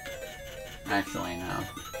 Actually, no.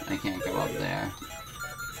 I can't go up there.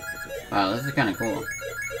 Wow, this is kinda cool.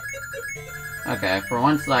 Okay, for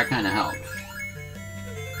once that kinda helps.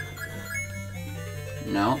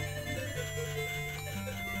 Nope.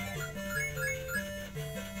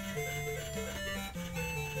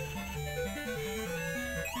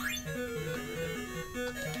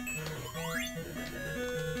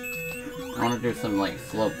 I want to do some, like,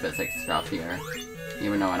 slope physics stuff here.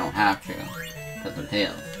 Even though I don't have to. Because of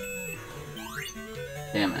Tails.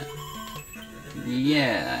 Damn it.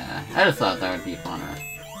 Yeah. I just thought that would be funner.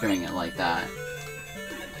 Doing it like that.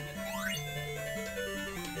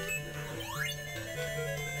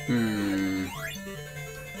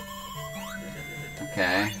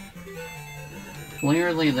 Okay.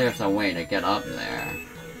 Clearly there's a way to get up there.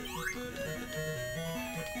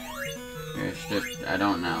 It's just, I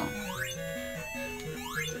don't know.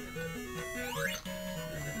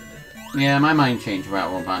 Yeah, my mind changed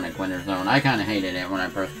about Robotnik Winter Zone. I kinda hated it when I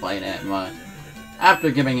first played it, but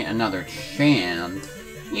after giving it another chance,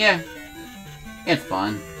 yeah, it's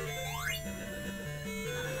fun.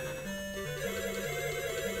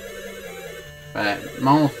 But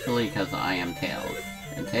mostly because I am Tails,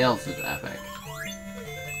 and Tails is epic.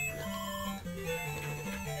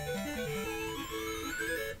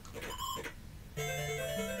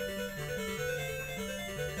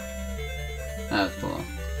 That was cool.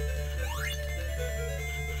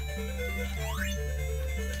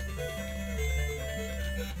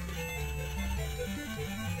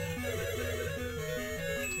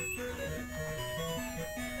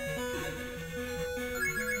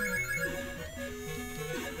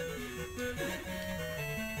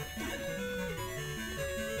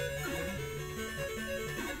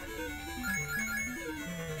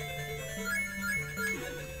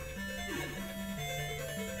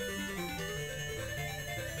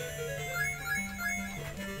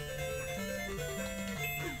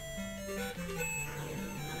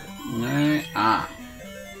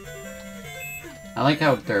 I like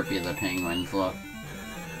how derpy the penguins look.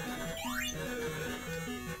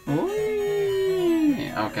 Ooh,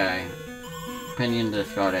 okay. Opinion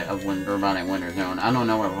discarded of Robotnik Winter Zone. I don't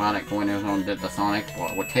know what Robotnik Winter Zone did to Sonic,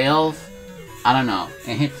 but with Tails, I don't know.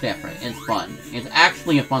 It hits different. It's fun. It's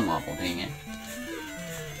actually a fun level, dang it.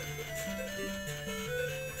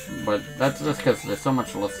 But that's just because there's so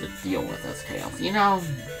much less to deal with as Tails, you know?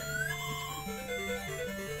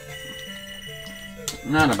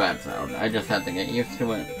 Not a bad sound. I just had to get used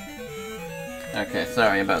to it. Okay,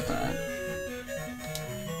 sorry about that.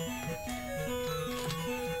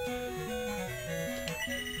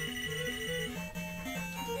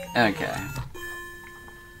 Okay.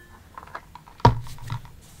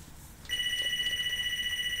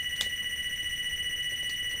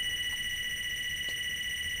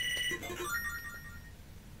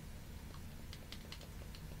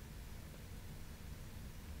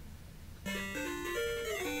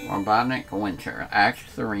 Robotnik Winter, Act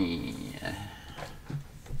 3.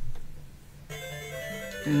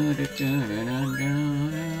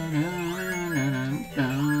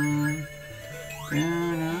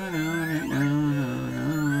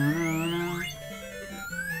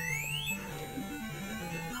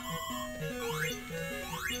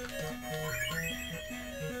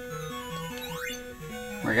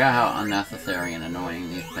 Forgot how unnecessary and annoying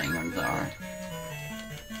these penguins are.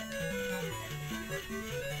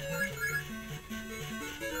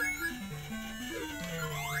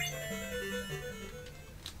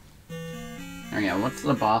 Oh yeah, what's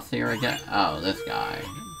the boss here again? Oh, this guy.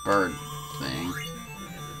 Bird thing.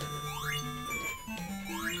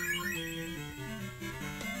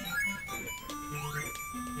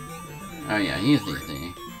 Oh yeah, he's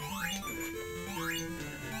easy.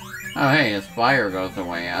 Oh hey, his fire goes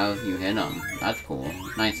away as you hit him. That's cool.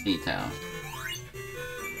 Nice detail.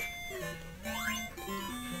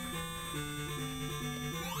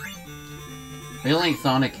 I feel like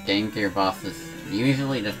Sonic Game Gear bosses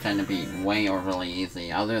usually just tend to be way overly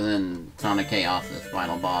easy, other than Sonic Chaos's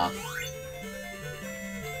final boss.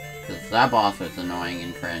 Because that boss was annoying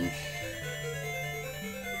and cringe.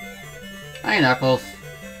 Hi, Knuckles!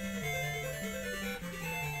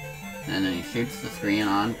 And then he shoots the screen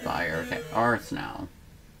on fire, or snow.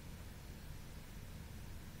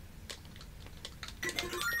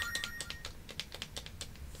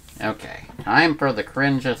 Okay, time for the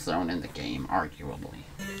cringest zone in the game, arguably.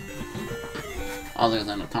 Other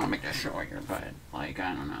than Atomic Destroyer, but, like,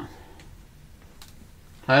 I don't know.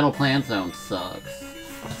 Tidal Plant Zone sucks.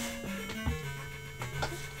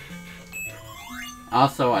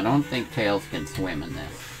 Also, I don't think Tails can swim in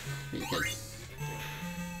this, because...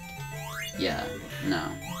 yeah, no.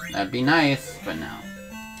 That'd be nice, but no.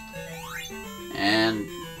 And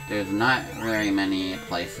there's not very many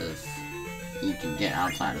places you can get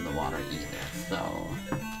outside of the water either, so...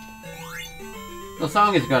 the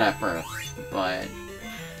song is good at first, but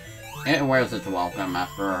it wears its welcome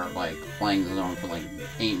after, like, playing the zone for, like,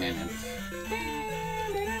 8 minutes.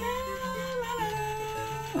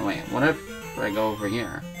 Oh, wait, what if I go over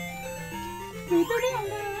here?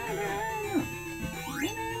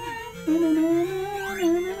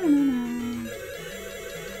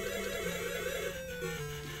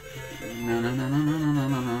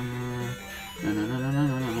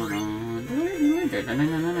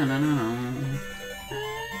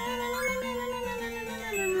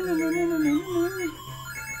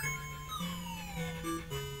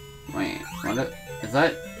 Wait, what is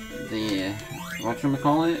that the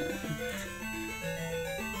whatchamacallit?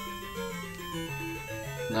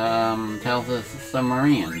 Tells us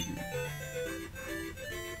submarine.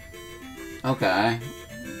 Okay.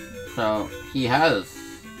 So he has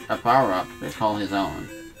a power-up to call his own.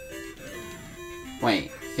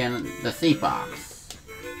 Wait, can the sea box?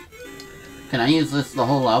 Can I use this the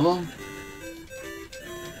whole level?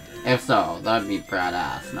 If so, that'd be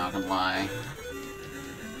badass, not gonna lie.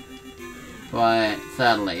 But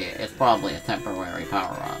sadly, it's probably a temporary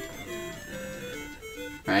power-up.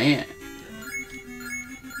 Right?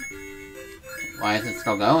 Why is it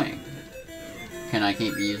still going? Can I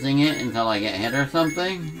keep using it until I get hit or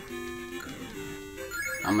something?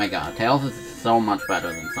 Oh my god, Tails is so much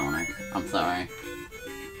better than Sonic. I'm sorry.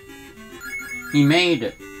 He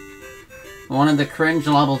made one of the cringe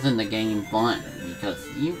levels in the game fun, because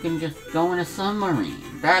you can just go in a submarine.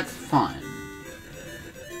 That's fun.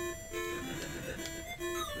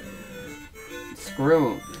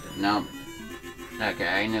 Screw. No. Okay,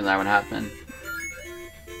 I knew that would happen.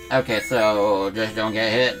 Okay, so just don't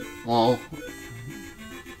get hit. Well.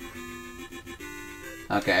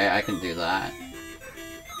 Okay, I can do that.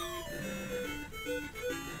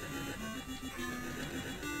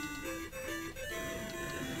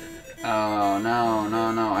 Oh, no,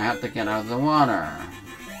 no, no. I have to get out of the water.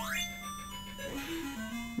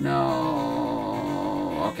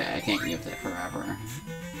 No. Okay, I can't use it forever.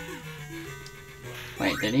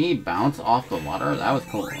 Wait, did he bounce off the water? That was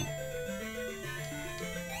cool.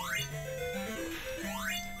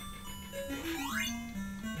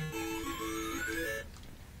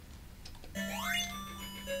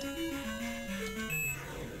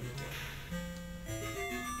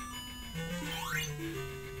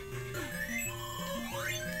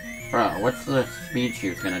 Bro, what's the speed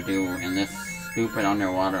shoot gonna do in this stupid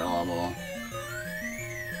underwater level?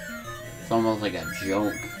 It's almost like a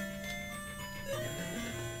joke.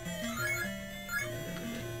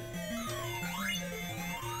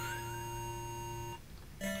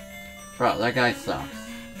 Bro, that guy sucks.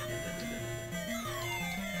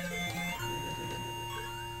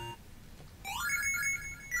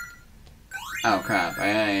 Oh crap,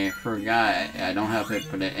 I forgot. I don't have to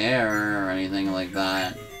put it air or anything like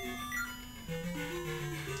that.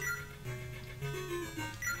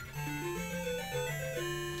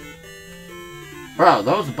 Bro,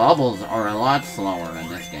 those bubbles are a lot slower in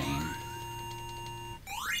this game.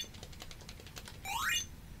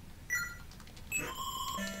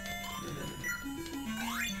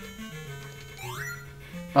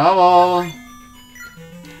 Bubble!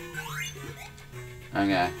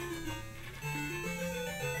 Okay.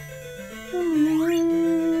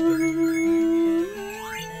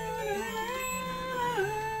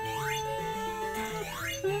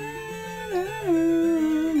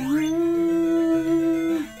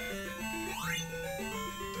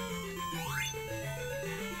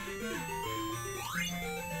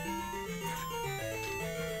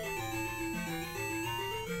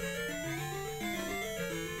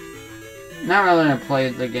 Now that I've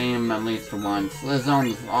played the game at least once, this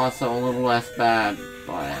zone's also a little less bad,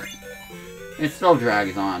 but it still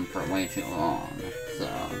drags on for way too long, so...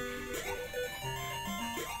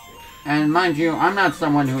 And mind you, I'm not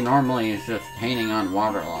someone who normally is just hating on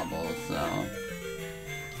water levels, so...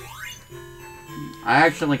 I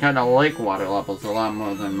actually kind of like water levels a lot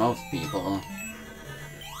more than most people.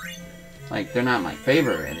 Like, they're not my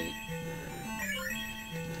favorite.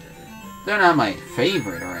 They're not my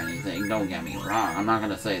favorite or anything, don't get me wrong. I'm not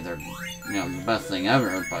gonna say they're, you know, the best thing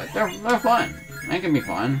ever, but they're fun. They can be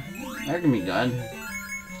fun. They can be good.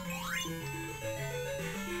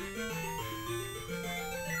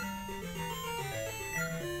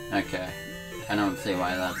 Okay. I don't see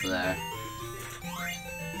why that's there.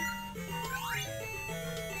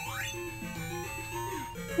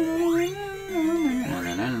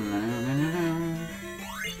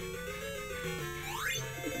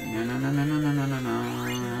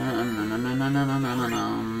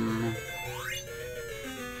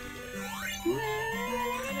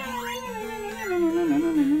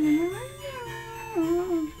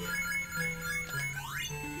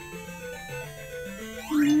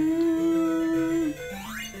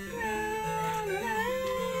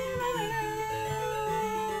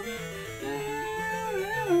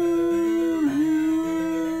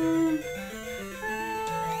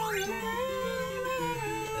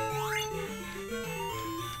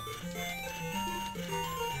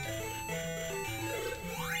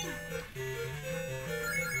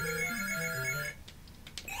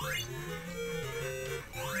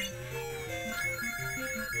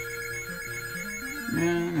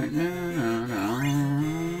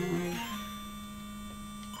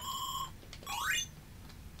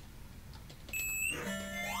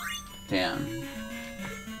 Damn.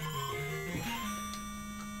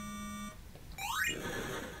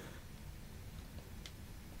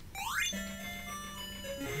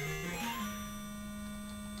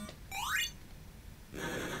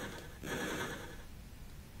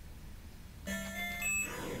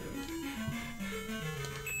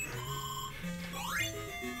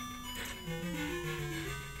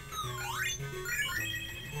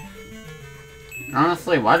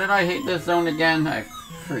 Honestly, why did I hate this zone again? I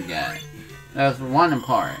forget. There's one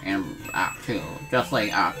part in Act 2, just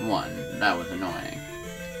like Act 1. That was annoying.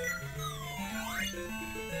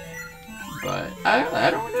 But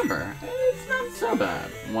I don't remember. It's not so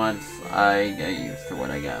bad once I get used to it,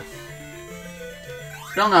 I guess.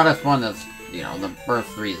 Still not as fun as, you know, the first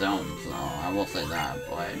 3 zones, so I will say that.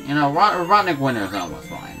 But, you know, Robotnik Winter Zone was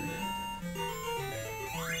fine.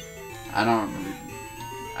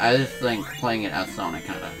 I just think playing it as Sonic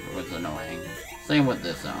kind of was annoying. Same with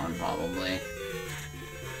this zone, probably.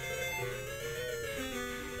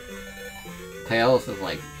 Tails is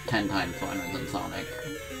like 10 times funner than Sonic.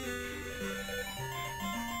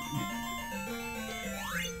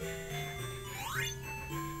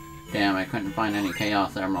 Damn, I couldn't find any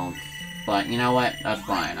Chaos Emeralds. But you know what? That's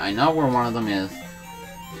fine. I know where one of them is.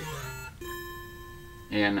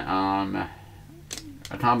 In,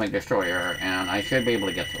 Atomic Destroyer, and I should be able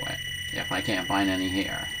to get to it. If I can't find any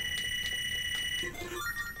here.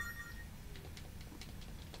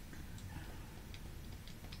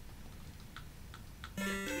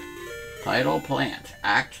 Title Plant,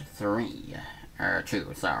 Act 3. Or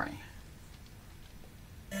 2, sorry.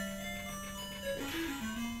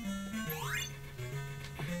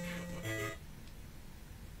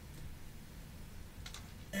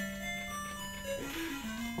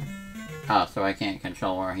 Oh, so I can't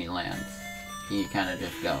control where he lands. He kinda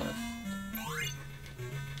just goes.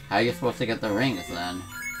 How are you supposed to get the rings, then?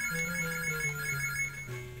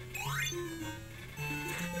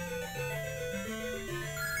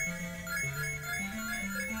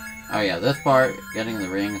 Oh yeah, this part, getting the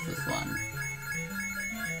rings is fun.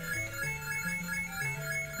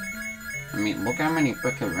 I mean, look how many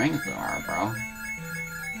frickin' rings there are, bro.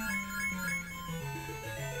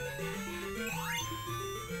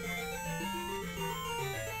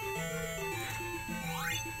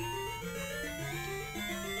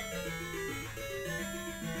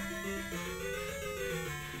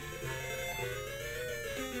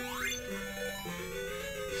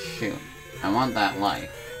 shoot. I want that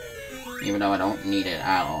life. Even though I don't need it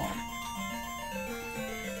at all.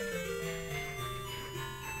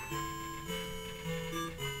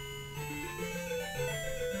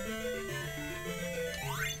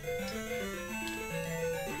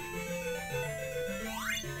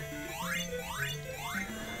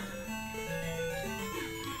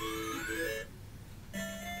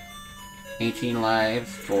 "18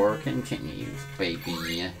 lives, 4 continues,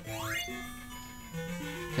 baby."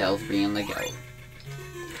 Tails being the goat.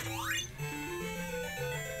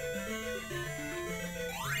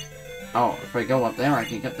 Oh, if I go up there, I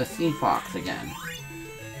can get the sea fox again.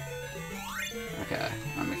 Okay,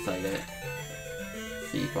 I'm excited.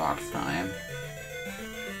 Sea fox time.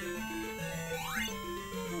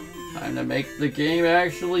 Time to make the game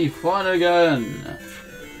actually fun again!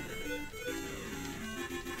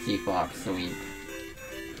 Sea fox sweep.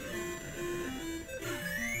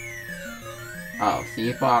 Oh,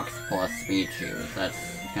 sea fox plus speed shoes. That's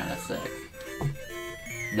kinda sick.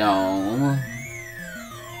 No.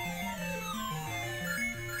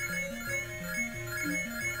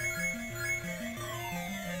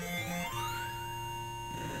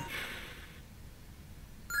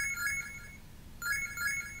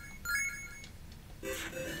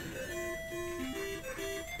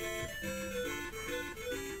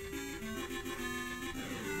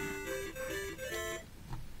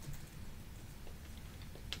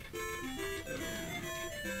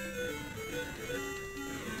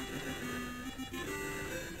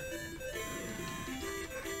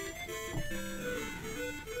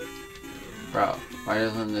 Bro, why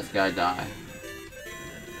doesn't this guy die?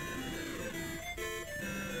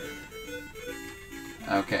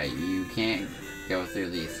 Okay, you can't go through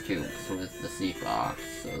these tubes with the sea fox,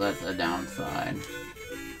 so that's a downside.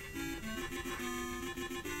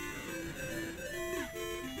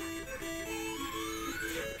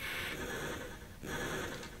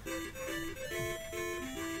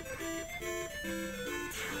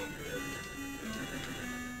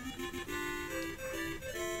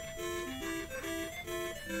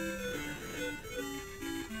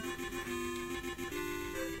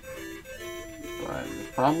 But there's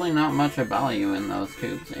probably not much of value in those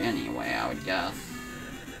tubes anyway, I would guess.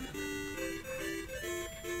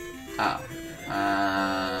 Oh.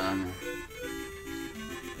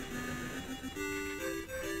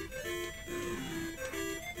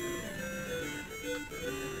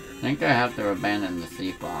 I think I have to abandon the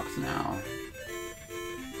sea fox now.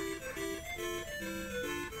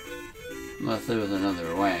 Unless there was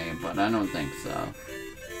another way, but I don't think so.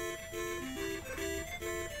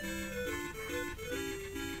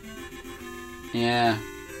 Yeah.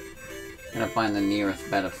 Gotta find the nearest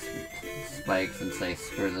bed of spikes and say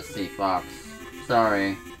screw the sea fox.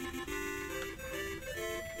 Sorry.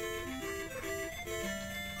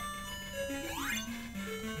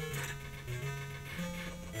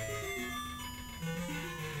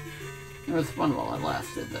 It was fun while it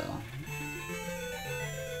lasted, though.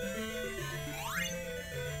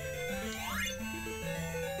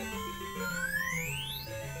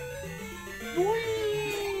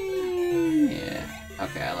 Yeah.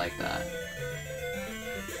 Okay, I like that.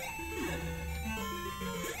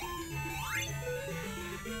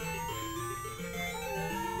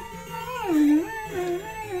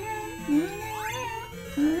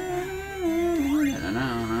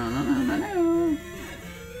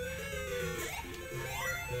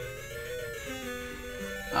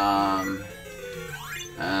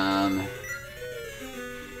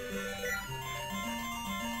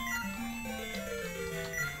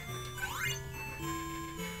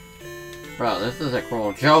 Bro, this is a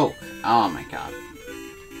cruel joke. Oh my god.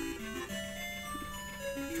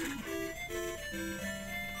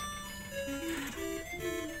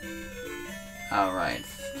 Oh right,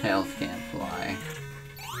 tails can't fly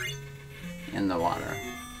in the water.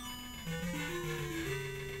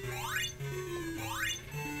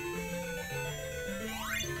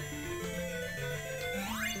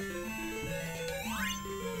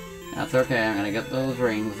 That's okay, I'm gonna get those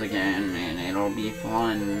rings again, and it'll be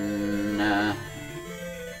fun.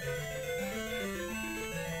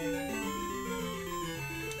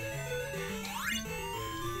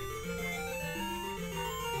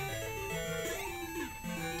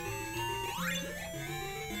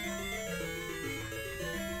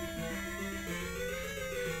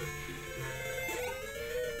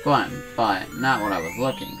 Fun, but not what I was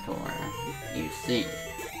looking for, you see.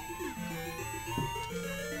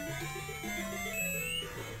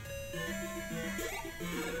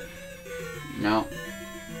 No.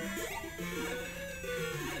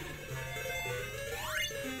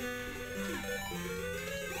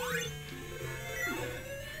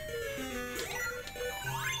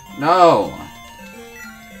 No!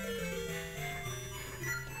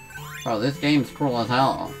 Bro, this game's cruel as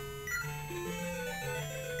hell.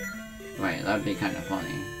 Wait, that'd be kind of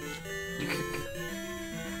funny.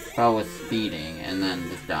 Bro was speeding and then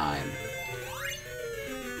just died.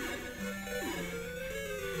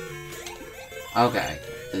 Okay,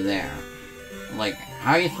 there. Like,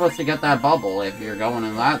 how are you supposed to get that bubble if you're going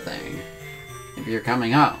in that thing? If you're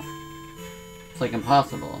coming out? It's like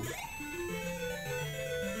impossible.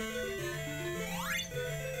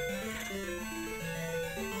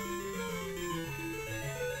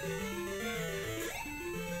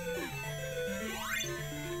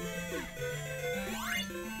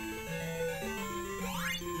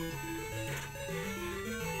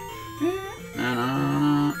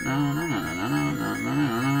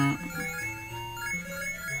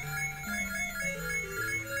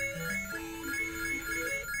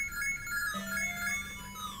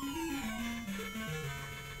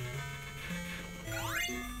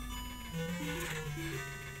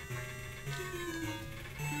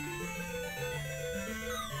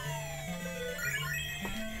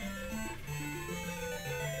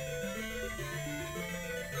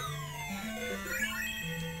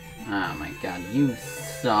 Oh my god, you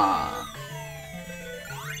suck.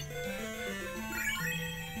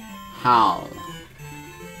 How?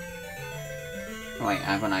 Wait, I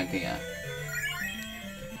have an idea.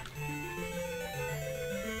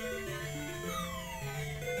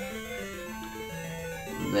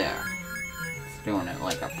 There. It's doing it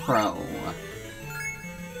like a pro.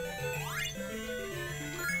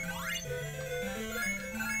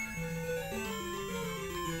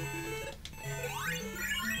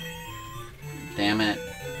 Damn it.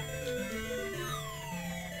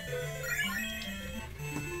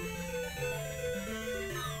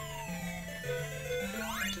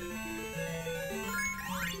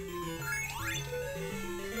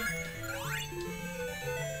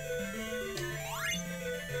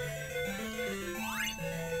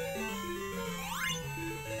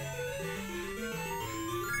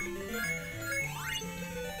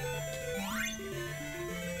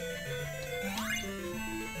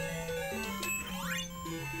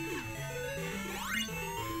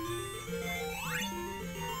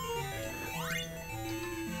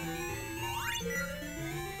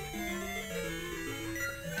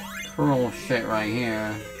 Cruel shit right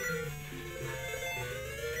here.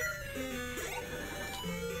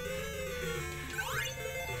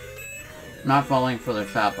 Not falling for the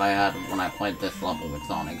trap I had when I played this level with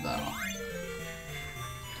Sonic, though.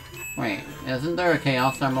 Wait, isn't there a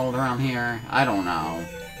Chaos Emerald around here? I don't know.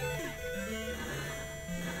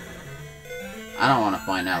 I don't want to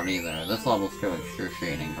find out either. This level's too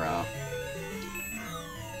excruciating, bro.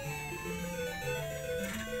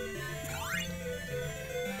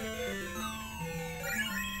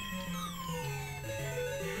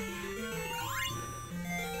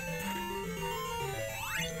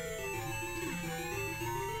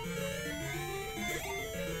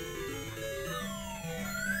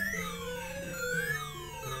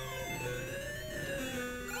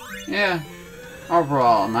 Yeah,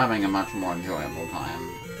 overall, I'm having a much more enjoyable time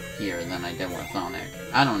here than I did with Sonic.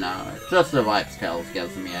 I don't know, it's just the vibes Tails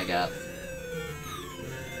gives me, I guess.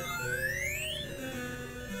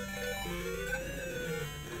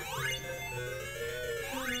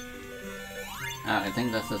 I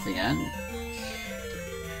think this is the end.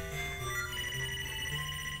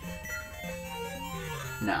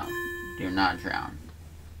 No, do not drown.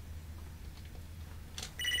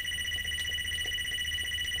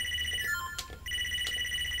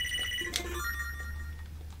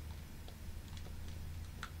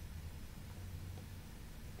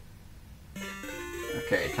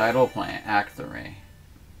 Okay, title plant, Act 3.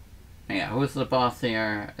 Yeah, who's the boss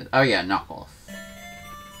here? Oh yeah, Knuckles.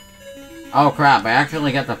 Oh crap, I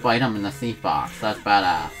actually get to fight him in the seat box. That's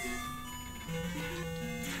badass.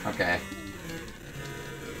 Okay.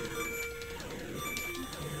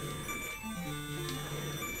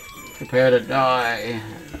 Prepare to die.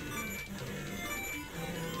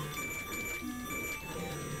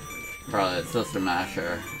 Bro, it's just a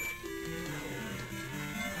masher.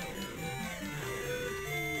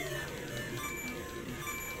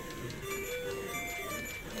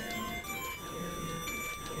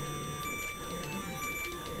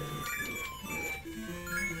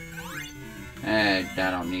 Hey,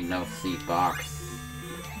 I don't need no seat box.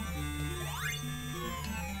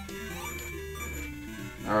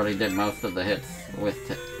 I already did most of the hits with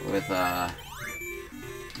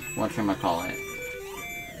whatchamacallit,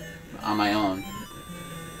 on my own.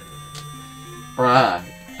 Bruh,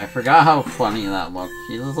 I forgot how funny that looked.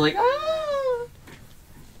 He was like, ah!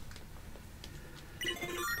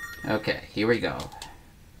 Okay, here we go.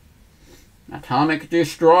 Atomic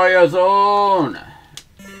Destroyer Zone!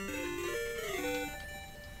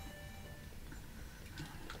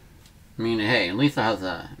 I mean, hey, at least it has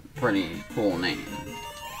a pretty cool name.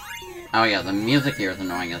 Oh yeah, the music here is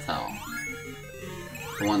annoying as hell.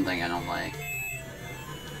 The one thing I don't like.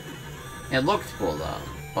 It looks cool though,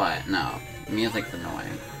 but no, music's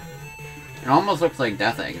annoying. It almost looks like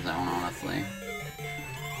Death Egg Zone, honestly.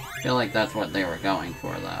 I feel like that's what they were going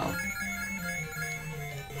for though.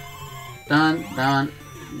 Dun dun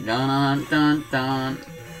dun dun dun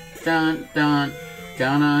dun dun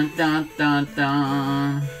dun dun dun dun dun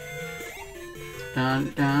dun.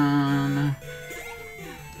 Dun dun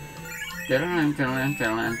dun dun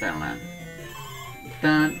dun dun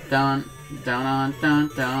dun dun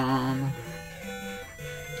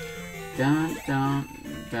dun dun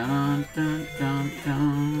dun dun dun dun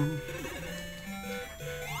dun.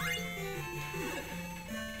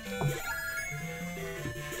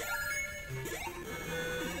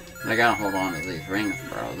 I gotta hold on to these rings,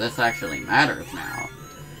 bro. This actually matters now.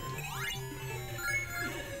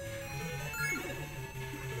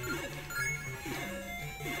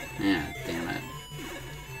 Yeah, damn it.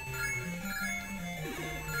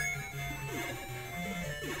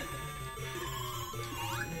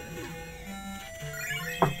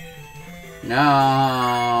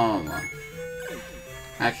 No!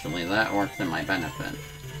 Actually, that works in my benefit.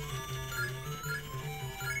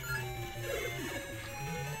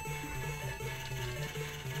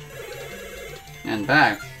 And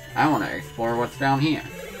back, I want to explore what's down here.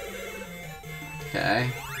 Okay.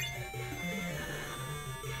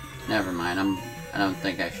 Never mind, I don't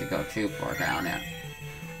think I should go too far down here.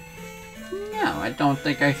 No, I don't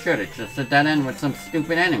think I should. It's just a dead end with some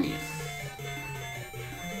stupid enemies.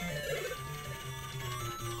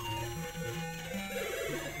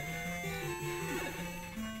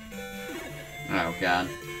 Oh god.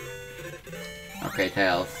 Okay,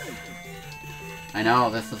 Tails. I know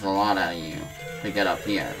this is a lot out of you to get up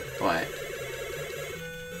here, but...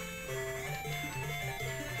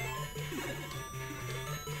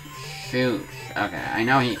 Shoot. Okay, I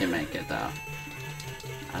know he can make it, though.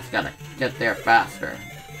 I just gotta get there faster.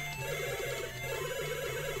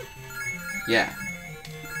 Yeah.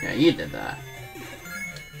 Yeah, you did that.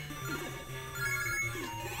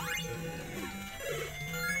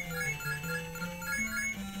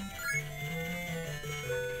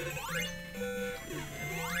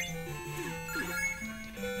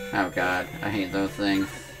 Oh god, I hate those things.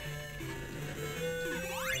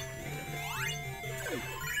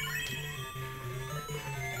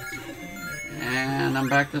 And I'm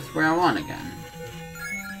back to square one again.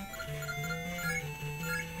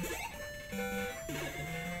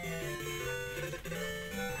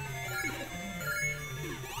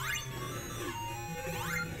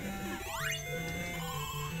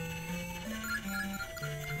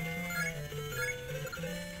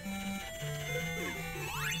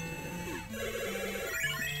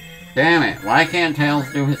 Damn it, why can't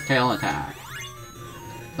Tails do his tail attack?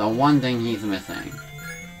 The one thing he's missing.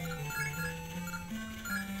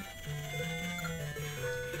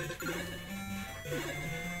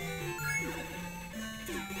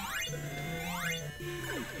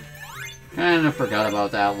 Kinda forgot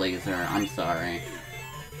about that laser, I'm sorry.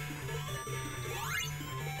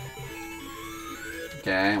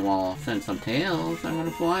 Okay, well, since I'm Tails, I'm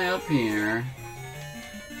gonna fly up here.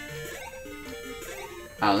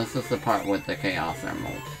 Oh, this is the part with the Chaos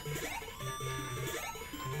Emeralds.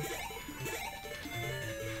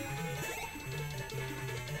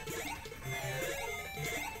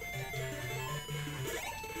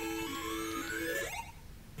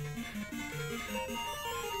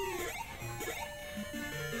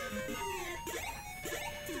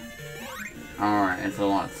 Alright, it's a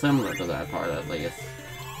lot similar to that part at least.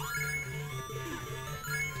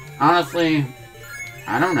 Honestly,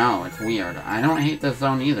 I don't know, it's weird. I don't hate this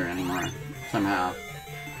zone either anymore, somehow.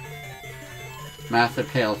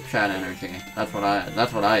 Massive Tails chat energy. That's what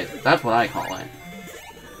I call it.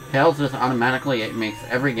 Tails just automatically makes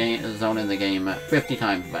every zone in the game 50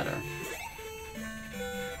 times better.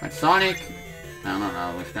 But Sonic, I don't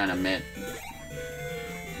know, was kind of mid.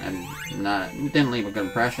 And didn't leave a good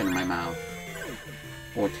impression in my mouth.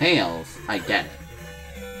 For Tails, I get it.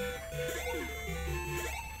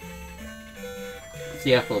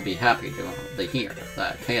 CF will be happy to hear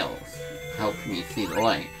that Tails helped me see the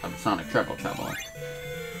light of Sonic Triple Trouble.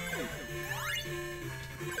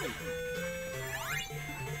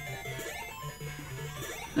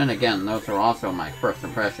 Then again, those are also my first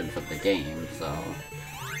impressions of the game, so...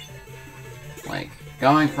 Like,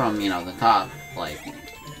 going from, you know, the top, like,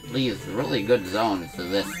 these really good zones to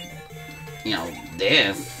this you know,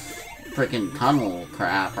 this freaking tunnel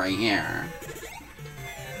crap right here.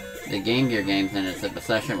 The Game Gear games and it's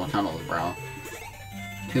obsession with tunnels, bro.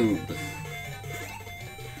 Tubes.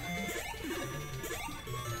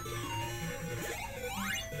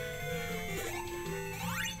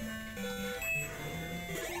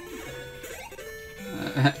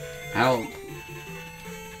 Help.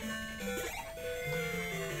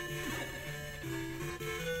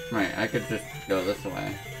 Right, I could just go this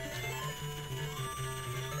way.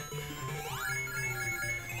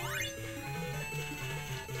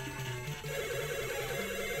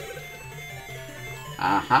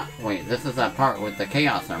 Aha! Wait, this is that part with the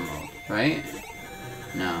Chaos Emerald, right?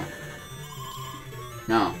 No.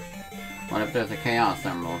 No. What if there's a Chaos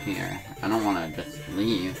Emerald here? I don't want to just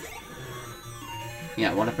leave.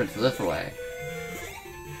 Yeah, what if it's this way?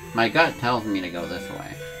 My gut tells me to go this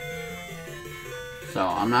way. So,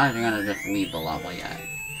 I'm not even gonna just leave the level yet.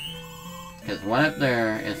 Because what if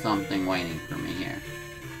there is something waiting for me here?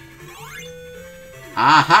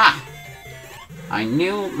 Aha! I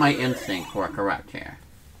knew my instincts were correct here.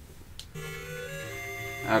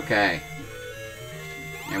 Okay.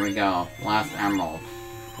 Here we go. Last emerald.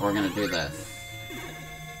 We're gonna do this.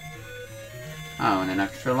 Oh, and an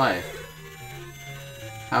extra life.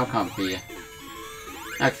 How comfy.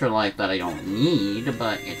 Extra life that I don't need,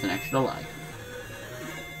 but it's an extra life.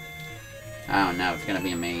 Oh no, it's gonna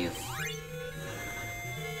be a maze.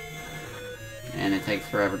 And it takes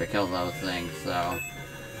forever to kill those things, so...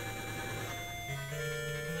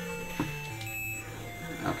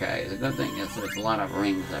 Okay, the good thing is there's a lot of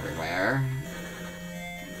rings everywhere.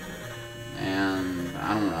 And,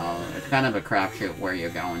 I don't know, it's kind of a crapshoot where you're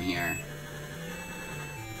going here.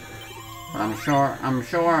 But I'm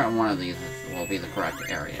sure one of these will be the correct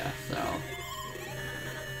area, so...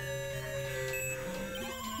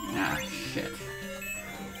 Ah, shit.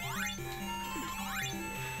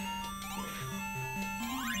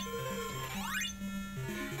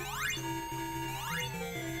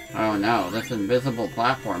 Oh no, this invisible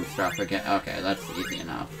platform stuff again. Okay, that's easy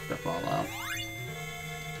enough to follow.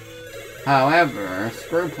 However,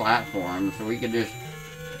 screw platforms, we could just,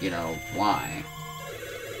 you know, fly.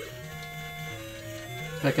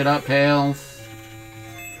 Pick it up, Tails.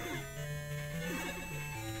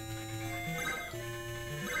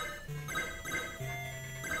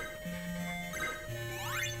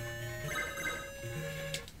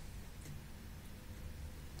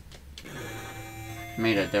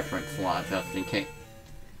 Made a different slot just in case.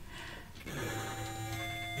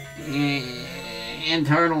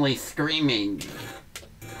 Internally screaming.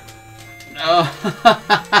 Oh.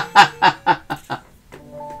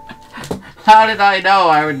 How did I know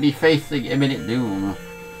I would be facing imminent doom?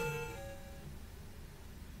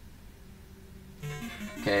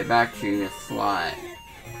 Okay, back to slot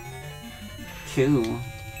 2.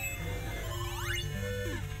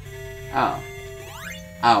 Oh.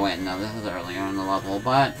 Oh wait, no, this is earlier in the level,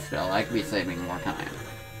 but still, I could be saving more time.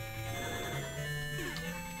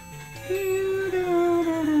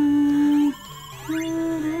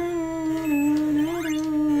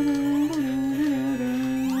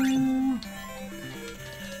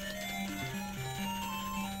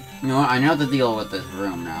 You know, I know the deal with this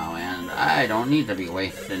room now, and I don't need to be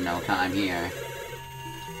wasting no time here.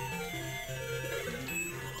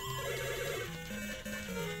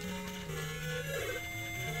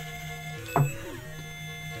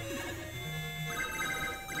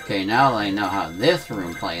 Okay, now that I know how this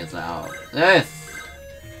room plays out, this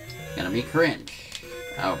is gonna be cringe.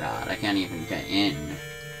 Oh god, I can't even get in.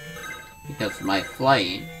 Because my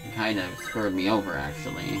flight kind of screwed me over,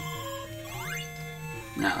 actually.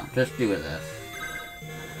 No, just do this.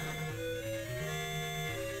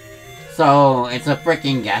 So, it's a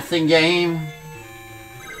freaking guessing game?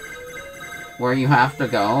 Where you have to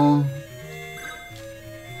go?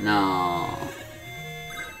 No.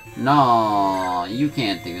 No, you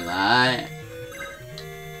can't do that.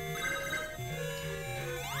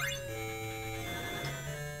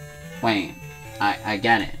 Wait, I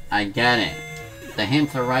get it. I get it. The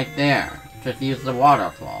hints are right there. Just use the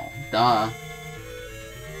waterfall. Duh.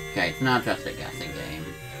 Okay, it's not just a guessing game.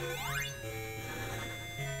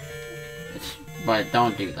 But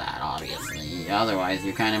don't do that, obviously. Otherwise,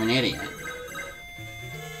 you're kind of an idiot.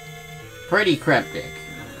 Pretty cryptic.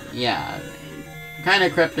 Yeah. Kind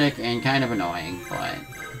of cryptic and kind of annoying, but...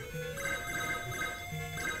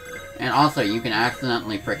 And also, you can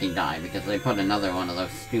accidentally freaking die because they put another one of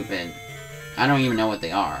those stupid... I don't even know what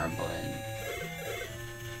they are, but...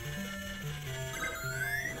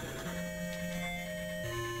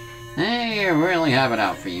 They really have it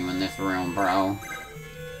out for you in this room, bro.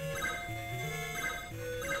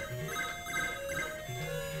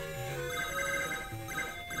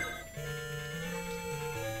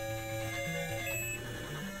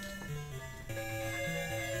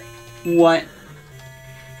 What?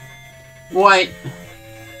 What?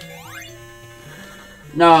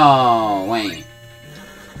 No, wait.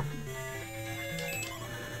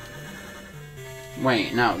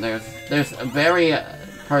 Wait, no, there's a very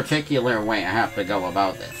particular way I have to go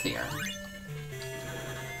about this here.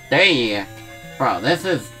 Bro, this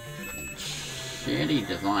is shitty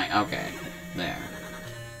design. Okay,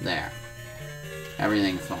 there.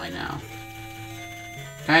 Everything's fine now.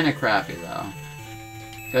 Kinda crappy though.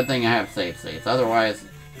 Good thing I have save states. Otherwise,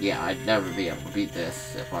 yeah, I'd never be able to beat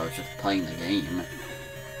this if I was just playing the game.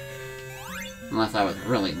 Unless I was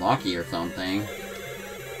really lucky or something.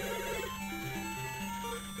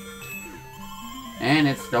 And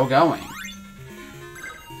it's still going.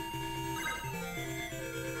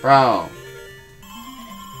 Bro.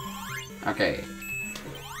 Okay.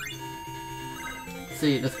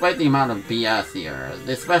 See, despite the amount of BS here,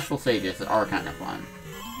 the special stages are kind of fun.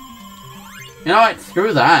 You know what?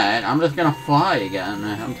 Screw that. I'm just gonna fly again.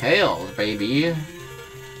 I'm Tails, baby.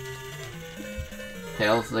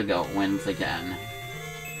 Tails the goat wins again.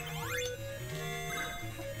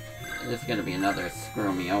 This is gonna be another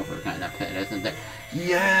screw me over kind of pit, isn't there?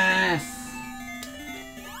 Yes!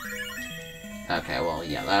 Okay, well,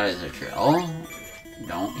 yeah, that is a drill.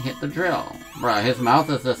 Don't hit the drill. Bruh, his mouth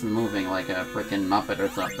is just moving like a freaking Muppet or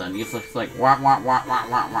something. He's just like, wah wah wah wah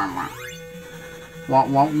wah wah wah. Wah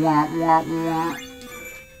wah wah wah wah.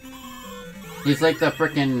 He's like the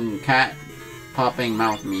freaking cat popping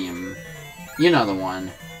mouth meme. You know the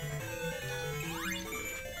one.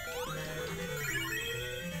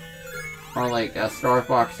 Or like a Star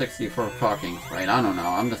Fox 64 talking sprite. I don't know.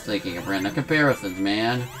 I'm just thinking of random comparisons,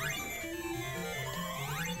 man.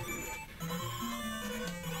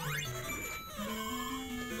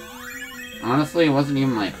 Honestly, it wasn't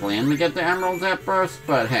even my plan to get the emeralds at first,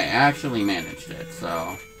 but hey, I actually managed it,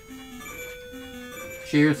 so...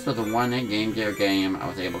 Cheers to the one Game Gear game. I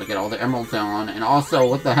was able to get all the emeralds on, and also,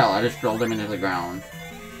 what the hell, I just drilled them into the ground.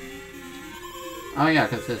 Oh yeah,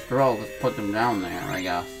 because his drill just put them down there, I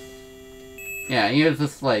guess. Yeah, he was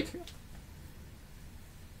just like...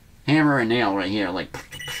 hammer and nail right here, like...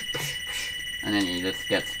 and then he just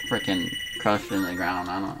gets freaking crushed in the ground.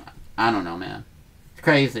 I don't know, man. It's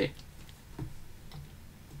crazy.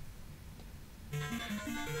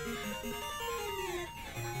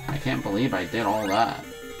 I can't believe I did all that.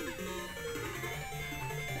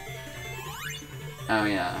 Oh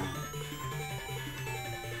yeah.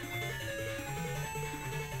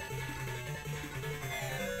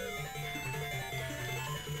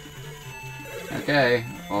 Okay,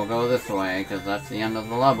 we'll go this way, because that's the end of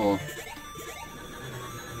the level.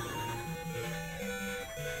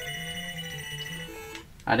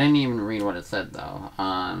 I didn't even read what it said, though.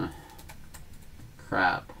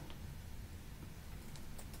 Crap.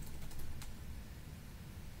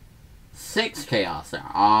 6 chaos there.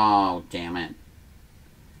 Oh, damn it.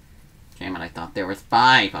 Damn it, I thought there was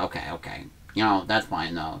 5. Okay, okay. You know, that's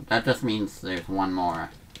fine, though. That just means there's one more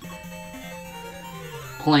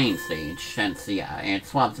plane stage, since, yeah, it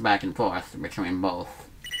swaps back and forth between both.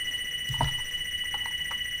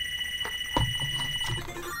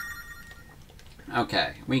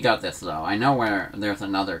 Okay, we got this, though. I know where there's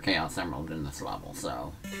another Chaos Emerald in this level,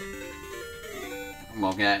 so...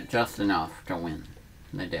 we'll get just enough to win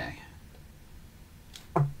the day.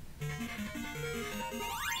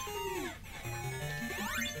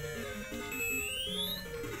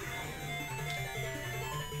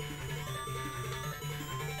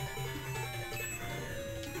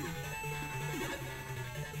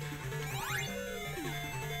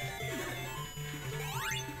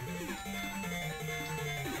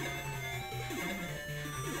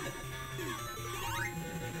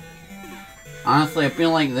 Honestly, I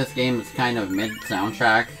feel like this game is kind of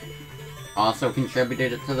mid-soundtrack. Also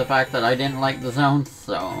contributed to the fact that I didn't like the zones,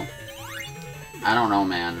 so... I don't know,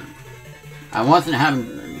 man. I wasn't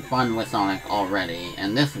having fun with Sonic already,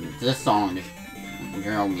 and this song just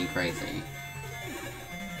drove me crazy.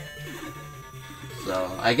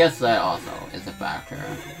 So, I guess that also is a factor.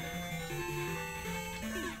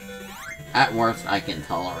 At worst, I can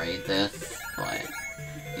tolerate this, but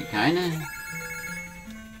it kinda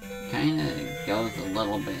goes a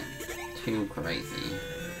little bit too crazy.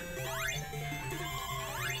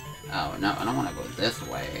 Oh, no, I don't want to go this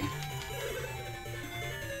way.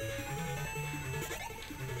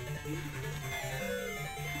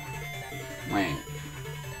 Wait.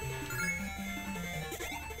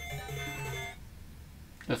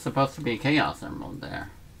 There's supposed to be a Chaos Emerald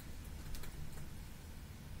there.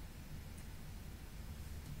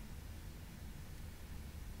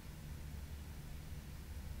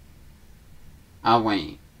 Oh,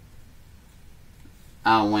 wait.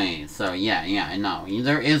 Oh, wait. So, yeah, no.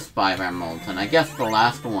 There is 5 emeralds, and I guess the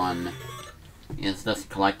last one is just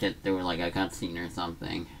collected through, like, a cutscene or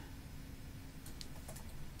something.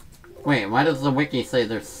 Wait, why does the wiki say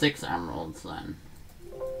there's 6 emeralds, then?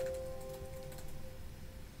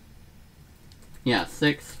 Yeah,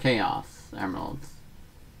 6 chaos emeralds.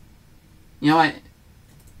 You know what?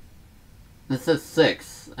 This says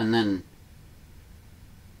 6, and then...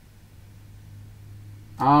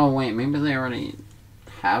 Oh, wait, maybe they already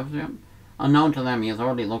have them? Unknown to them, he has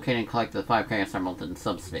already located and collected the 5 chaos emeralds in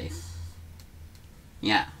subspace.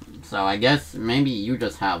 Yeah, so I guess maybe you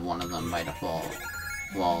just have one of them by default.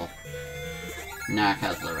 Well, Knack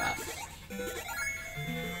has the rest.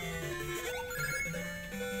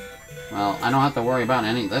 Well, I don't have to worry about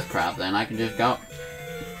any of this crap then. I can just go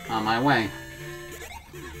on my way.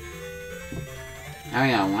 Oh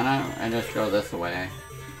yeah, why don't I just go this way?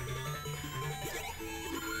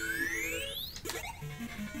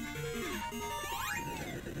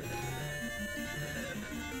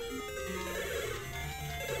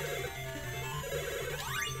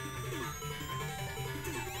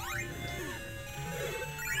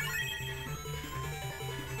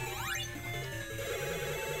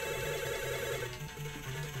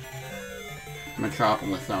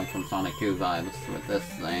 Metropolis Zone from Sonic 2 vibes with this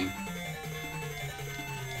thing.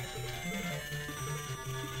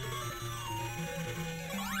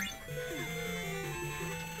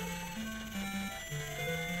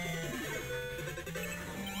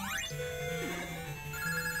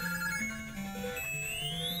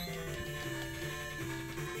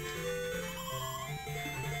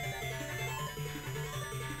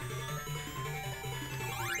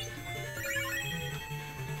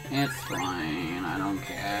 It's fine, I don't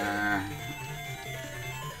care.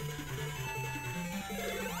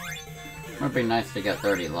 Would be nice to get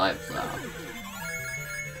 30 lives though.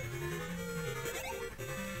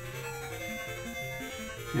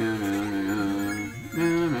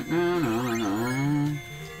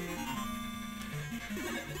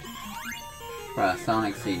 For a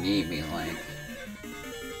Sonic CD be like.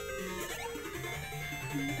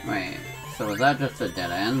 Wait, so was that just a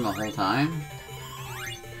dead end the whole time?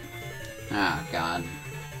 Ah, God.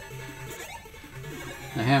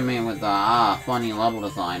 They hit me with the, funny level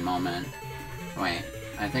design moment. Wait,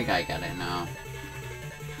 I think I get it now.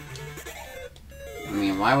 I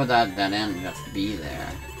mean, why would that dead end just be there?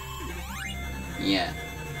 Yeah.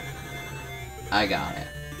 I got it.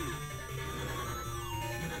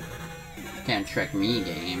 Can't trick me,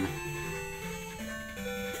 game.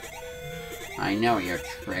 I know your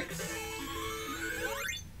tricks.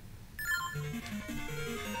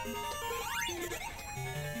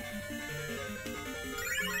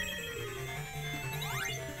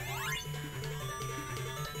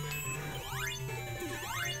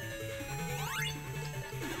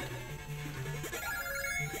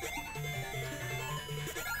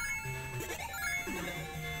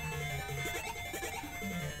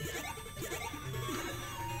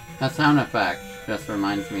 That sound effect just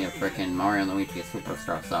reminds me of frickin' Mario & Luigi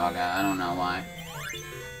Superstar Saga. I don't know why.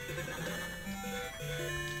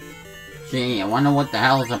 Gee, I wonder what the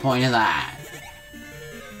hell is the point of that?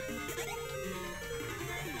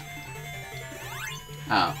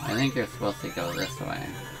 Oh, I think you're supposed to go this way.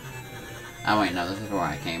 Oh wait, no, this is where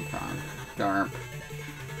I came from. Derp.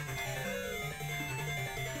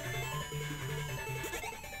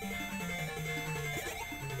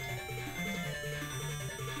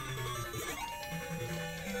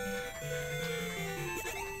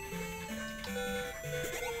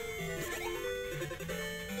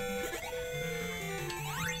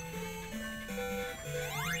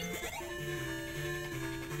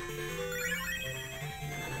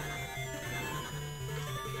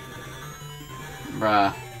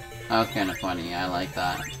 Bruh, that was kinda funny, I like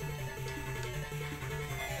that.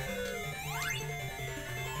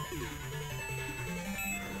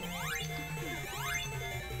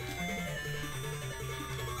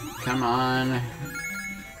 Come on.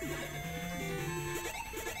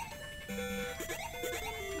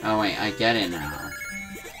 Oh wait, I get it now.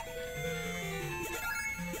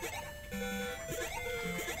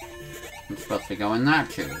 I'm supposed to go in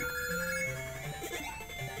that tube.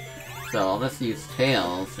 So I'll just use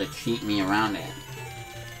Tails to cheat me around it.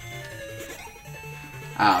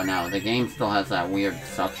 Oh no, the game still has that weird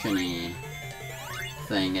suction-y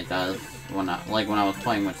thing it does when like when I was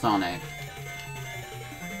playing with Sonic.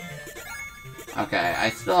 Okay, I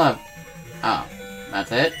still have... Oh,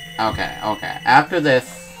 that's it? Okay. After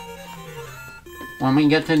this, when we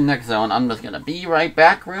get to the next zone, I'm just gonna be right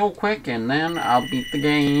back real quick, and then I'll beat the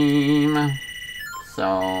game.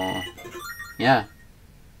 So, yeah.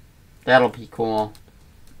 That'll be cool.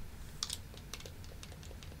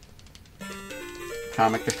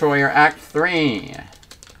 Atomic Destroyer Act 3.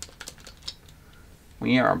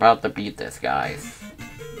 We are about to beat this, guys.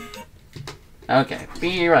 Okay,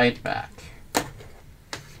 be right back.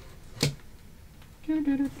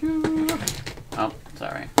 Oh,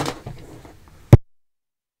 sorry.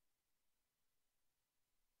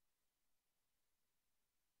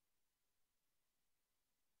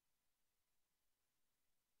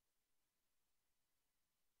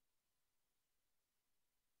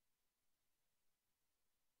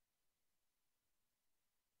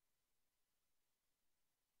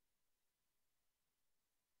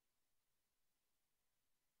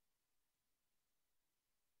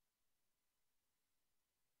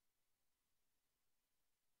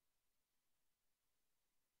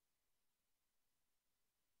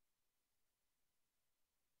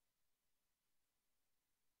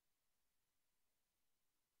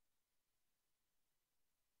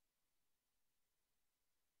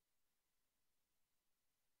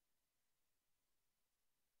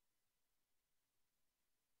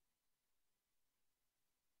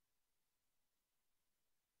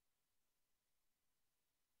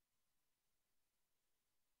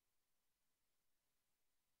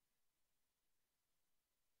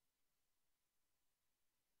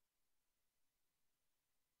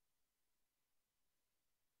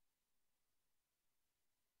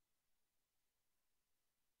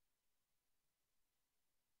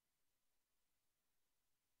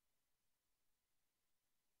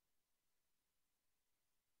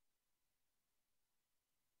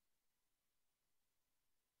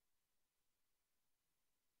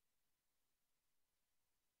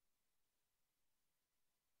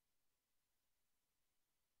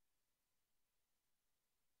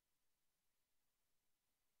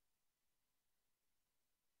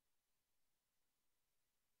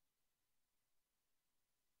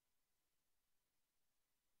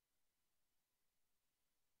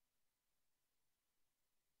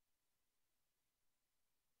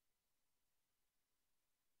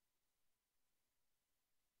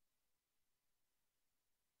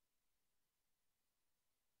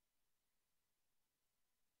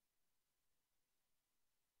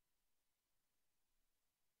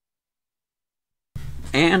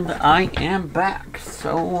 And I am back.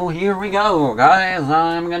 So here we go, guys.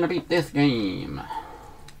 I'm gonna beat this game.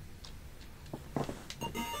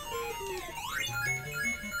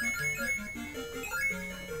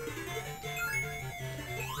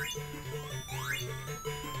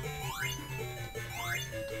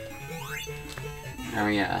 Oh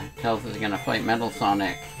yeah, tells us gonna fight Metal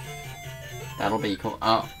Sonic. That'll be cool.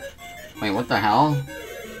 Oh, wait, what the hell?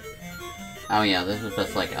 Oh yeah, this is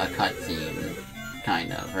just like a cutscene,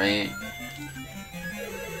 kind of, right?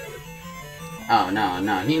 Oh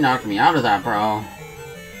no, he knocked me out of that, bro.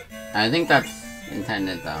 I think that's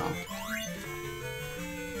intended, though.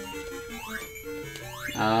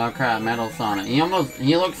 Oh crap, Metal Sonic. He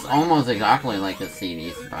looks almost exactly like a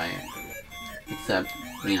CD sprite. Except,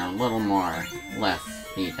 you know, a little more, less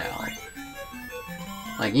detailed.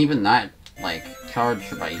 Like, even that, like, charge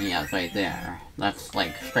sprite he has right there. That's,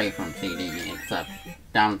 like, straight from CD, except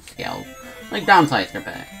downscaled. Like, downsized a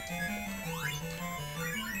bit.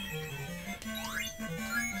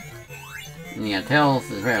 And yeah, Tails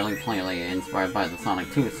is very clearly inspired by the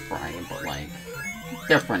Sonic 2 sprite, but, like,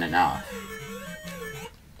 different enough.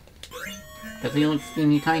 Because he looks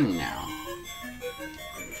teeny tiny now.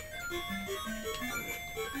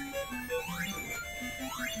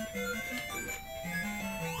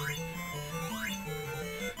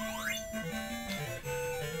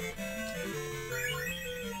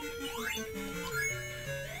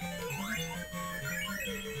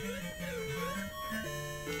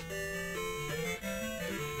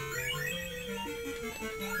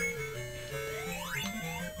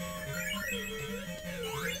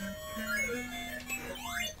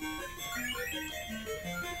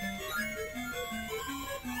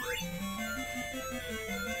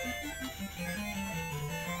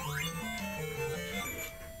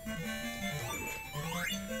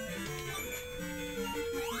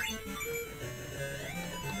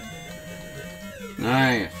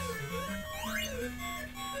 Nice.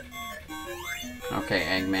 Okay,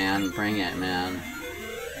 Eggman, bring it, man.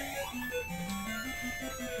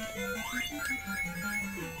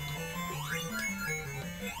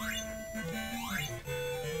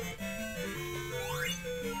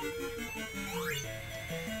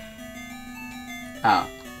 Oh.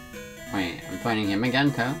 Wait, I'm fighting him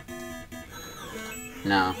again, too?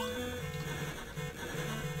 No.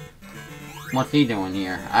 What's he doing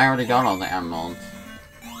here? I already got all the emeralds.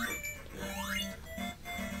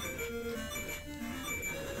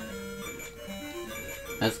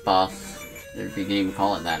 This boss if you can even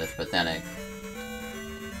call it that, is pathetic.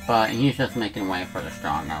 But he's just making way for the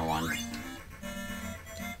stronger ones.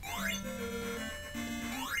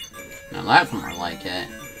 Now that's more like it.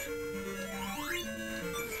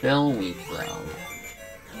 Still weak though.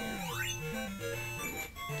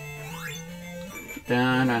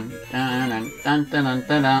 Dun dun dun dun dun dun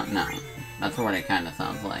dun dun. No, that's what it kind of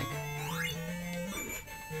sounds like.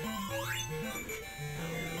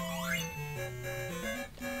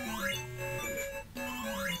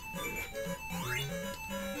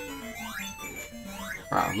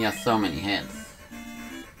 Bro, he has so many hits.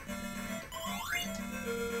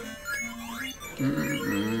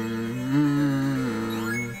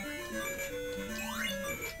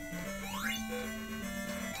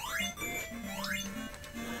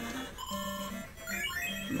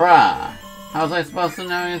 Bruh, how was I supposed to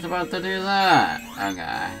know he was about to do that?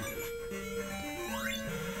 Okay.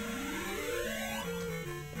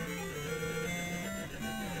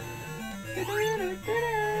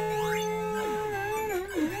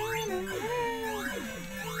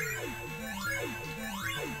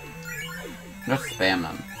 Just spam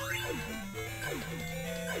him.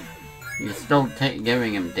 You're still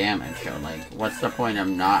giving him damage, so like, what's the point of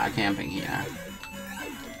not camping here?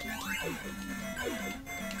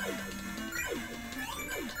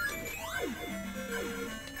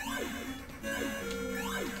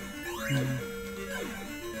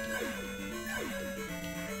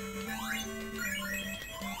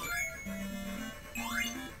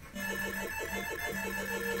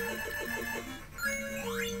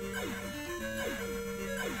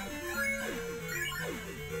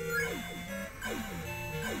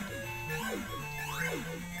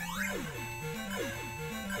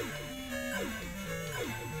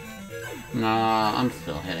 No, I'm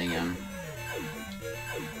still hitting him.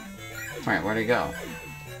 Wait, where'd he go?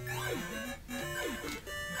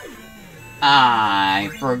 I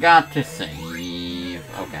forgot to save.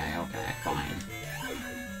 Okay, okay, fine.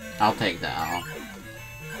 I'll take that L.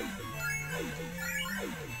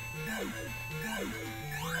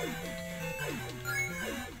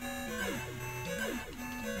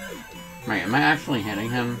 Wait, am I actually hitting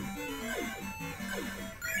him?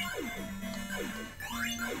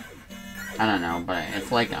 I don't know, but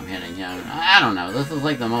it's like I'm hitting him. I don't know, this is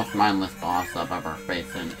like the most mindless boss I've ever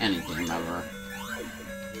faced in any game ever.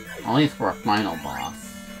 At least for a final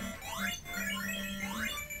boss.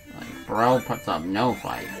 Like, bro puts up no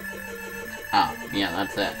fight. Oh, yeah,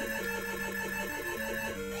 that's it.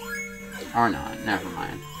 Or not, never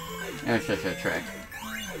mind. It was just a trick.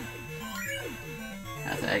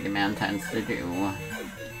 As Eggman tends to do.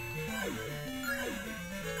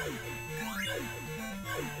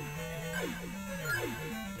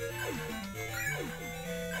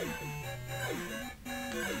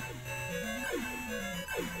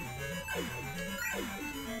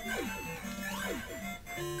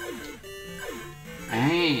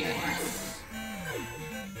 Yes.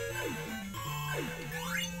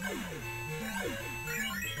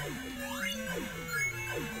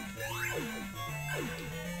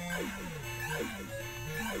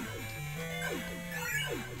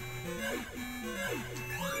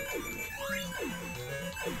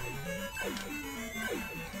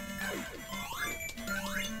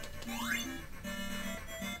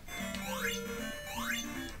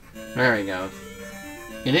 There he goes.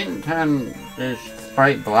 He didn't turn his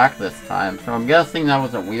sprite black this time, so I'm guessing that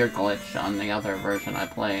was a weird glitch on the other version I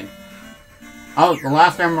played. Oh, the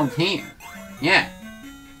last Emerald team! Yeah!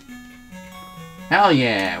 Hell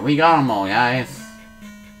yeah! We got them all, guys!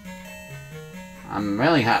 I'm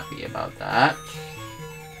really happy about that.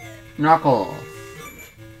 Knuckles!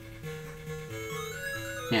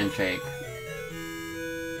 Handshake.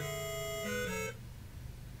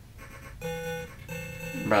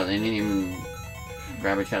 Bro, they didn't even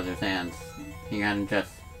grab each other's hands. He kinda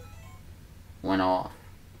just went off.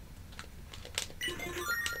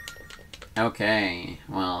 Okay,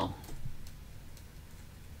 well,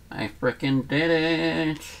 I frickin' did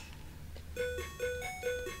it!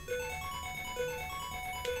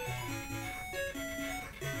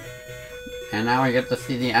 And now I get to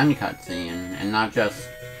see the end cutscene, and not just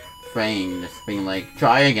Fang just being like,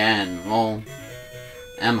 try again, lol.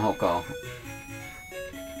 M. Hoko.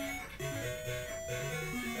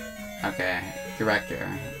 Okay, director.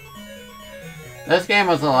 This game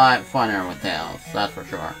was a lot funner with Tails, that's for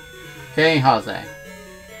sure. Okay, Jose.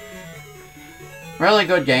 Really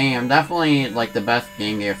good game, definitely like the best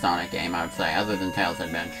Game Gear Sonic game I would say, other than Tails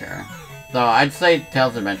Adventure. Though I'd say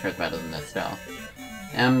Tails Adventure is better than this still.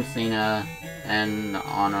 M. Cena, N.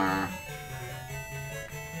 Honor,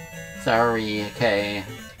 Sari K.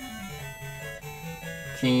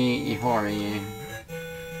 Chi Ihori.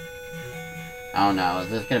 Oh no, is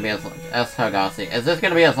this gonna be as Hagasi? Is this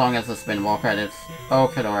gonna be as long as the Spinball credits? Oh,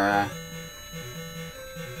 Kadora.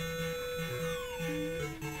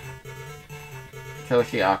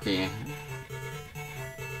 Toshiaki.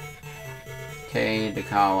 Kei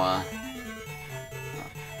Dekawa.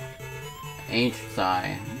 H.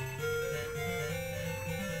 Sai.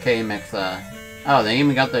 K. Mixa. Oh, they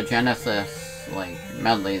even got the Genesis, like,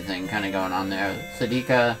 medley thing kind of going on there.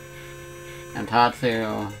 Sadika.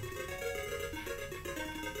 Antatsu.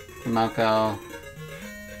 Himoko.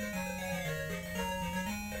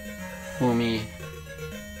 Fumi.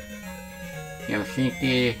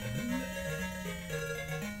 Yoshiki.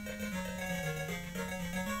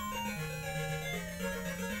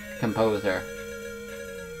 Composer.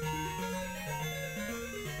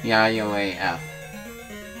 Yayoi F.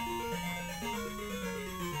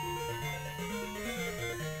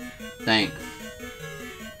 Thanks.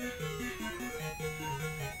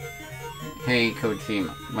 Hey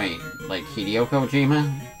Kojima. Wait, like Hideo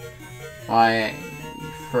Kojima? Why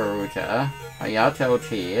Furuta? Hayato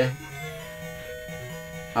Chi.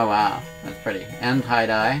 Oh wow, that's pretty. And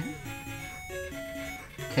tie-dye.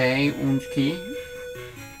 K Unchki.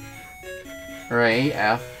 Ray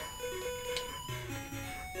F.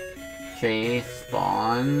 J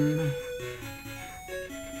Spawn.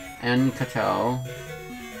 N Kato.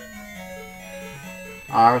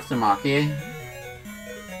 R Sumaki.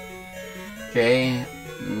 J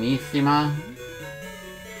Mishima.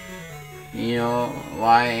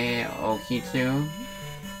 Y Okitsu.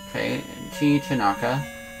 Chi Chinaka.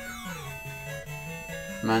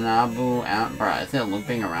 Manabu bruh, is it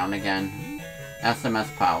looping around again?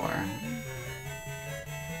 SMS Power.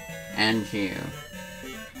 NGU.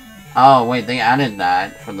 Oh wait, they added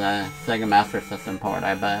that for the Sega Master System port,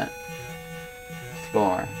 I bet.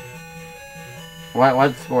 Score.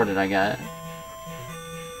 What score did I get?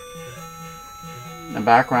 The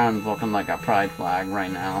background's looking like a pride flag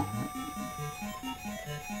right now.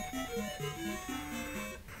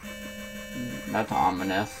 That's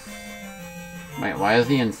ominous. Wait, why is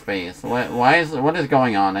he in space? What is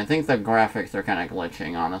going on? I think the graphics are kind of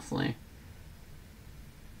glitching, honestly.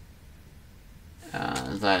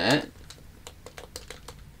 Is that it?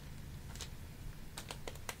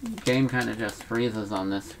 Game kind of just freezes on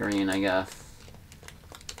this screen, I guess.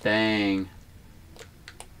 Dang.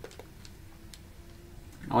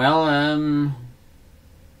 Well,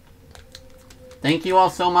 thank you all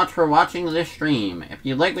so much for watching this stream. If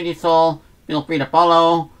you like what you saw, feel free to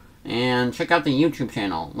follow and check out the YouTube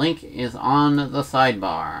channel. Link is on the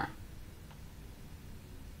sidebar.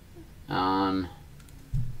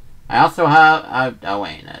 I also have, oh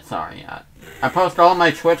wait, sorry. I post all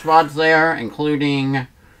my Twitch VODs there, including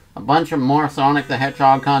a bunch of more Sonic the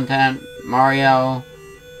Hedgehog content, Mario,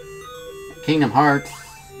 Kingdom Hearts,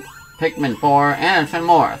 Pikmin 4, and some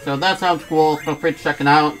more. So if that sounds cool, feel free to check it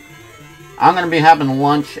out. I'm going to be having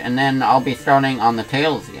lunch, and then I'll be starting on the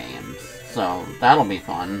Tales games. So that'll be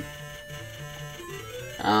fun.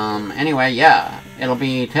 Anyway, yeah. It'll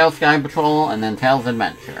be Tales Sky Patrol, and then Tales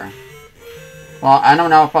Adventure. Well, I don't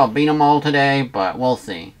know if I'll beat them all today, but we'll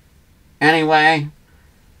see. Anyway,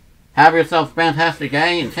 have yourself a fantastic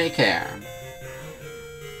day, and take care.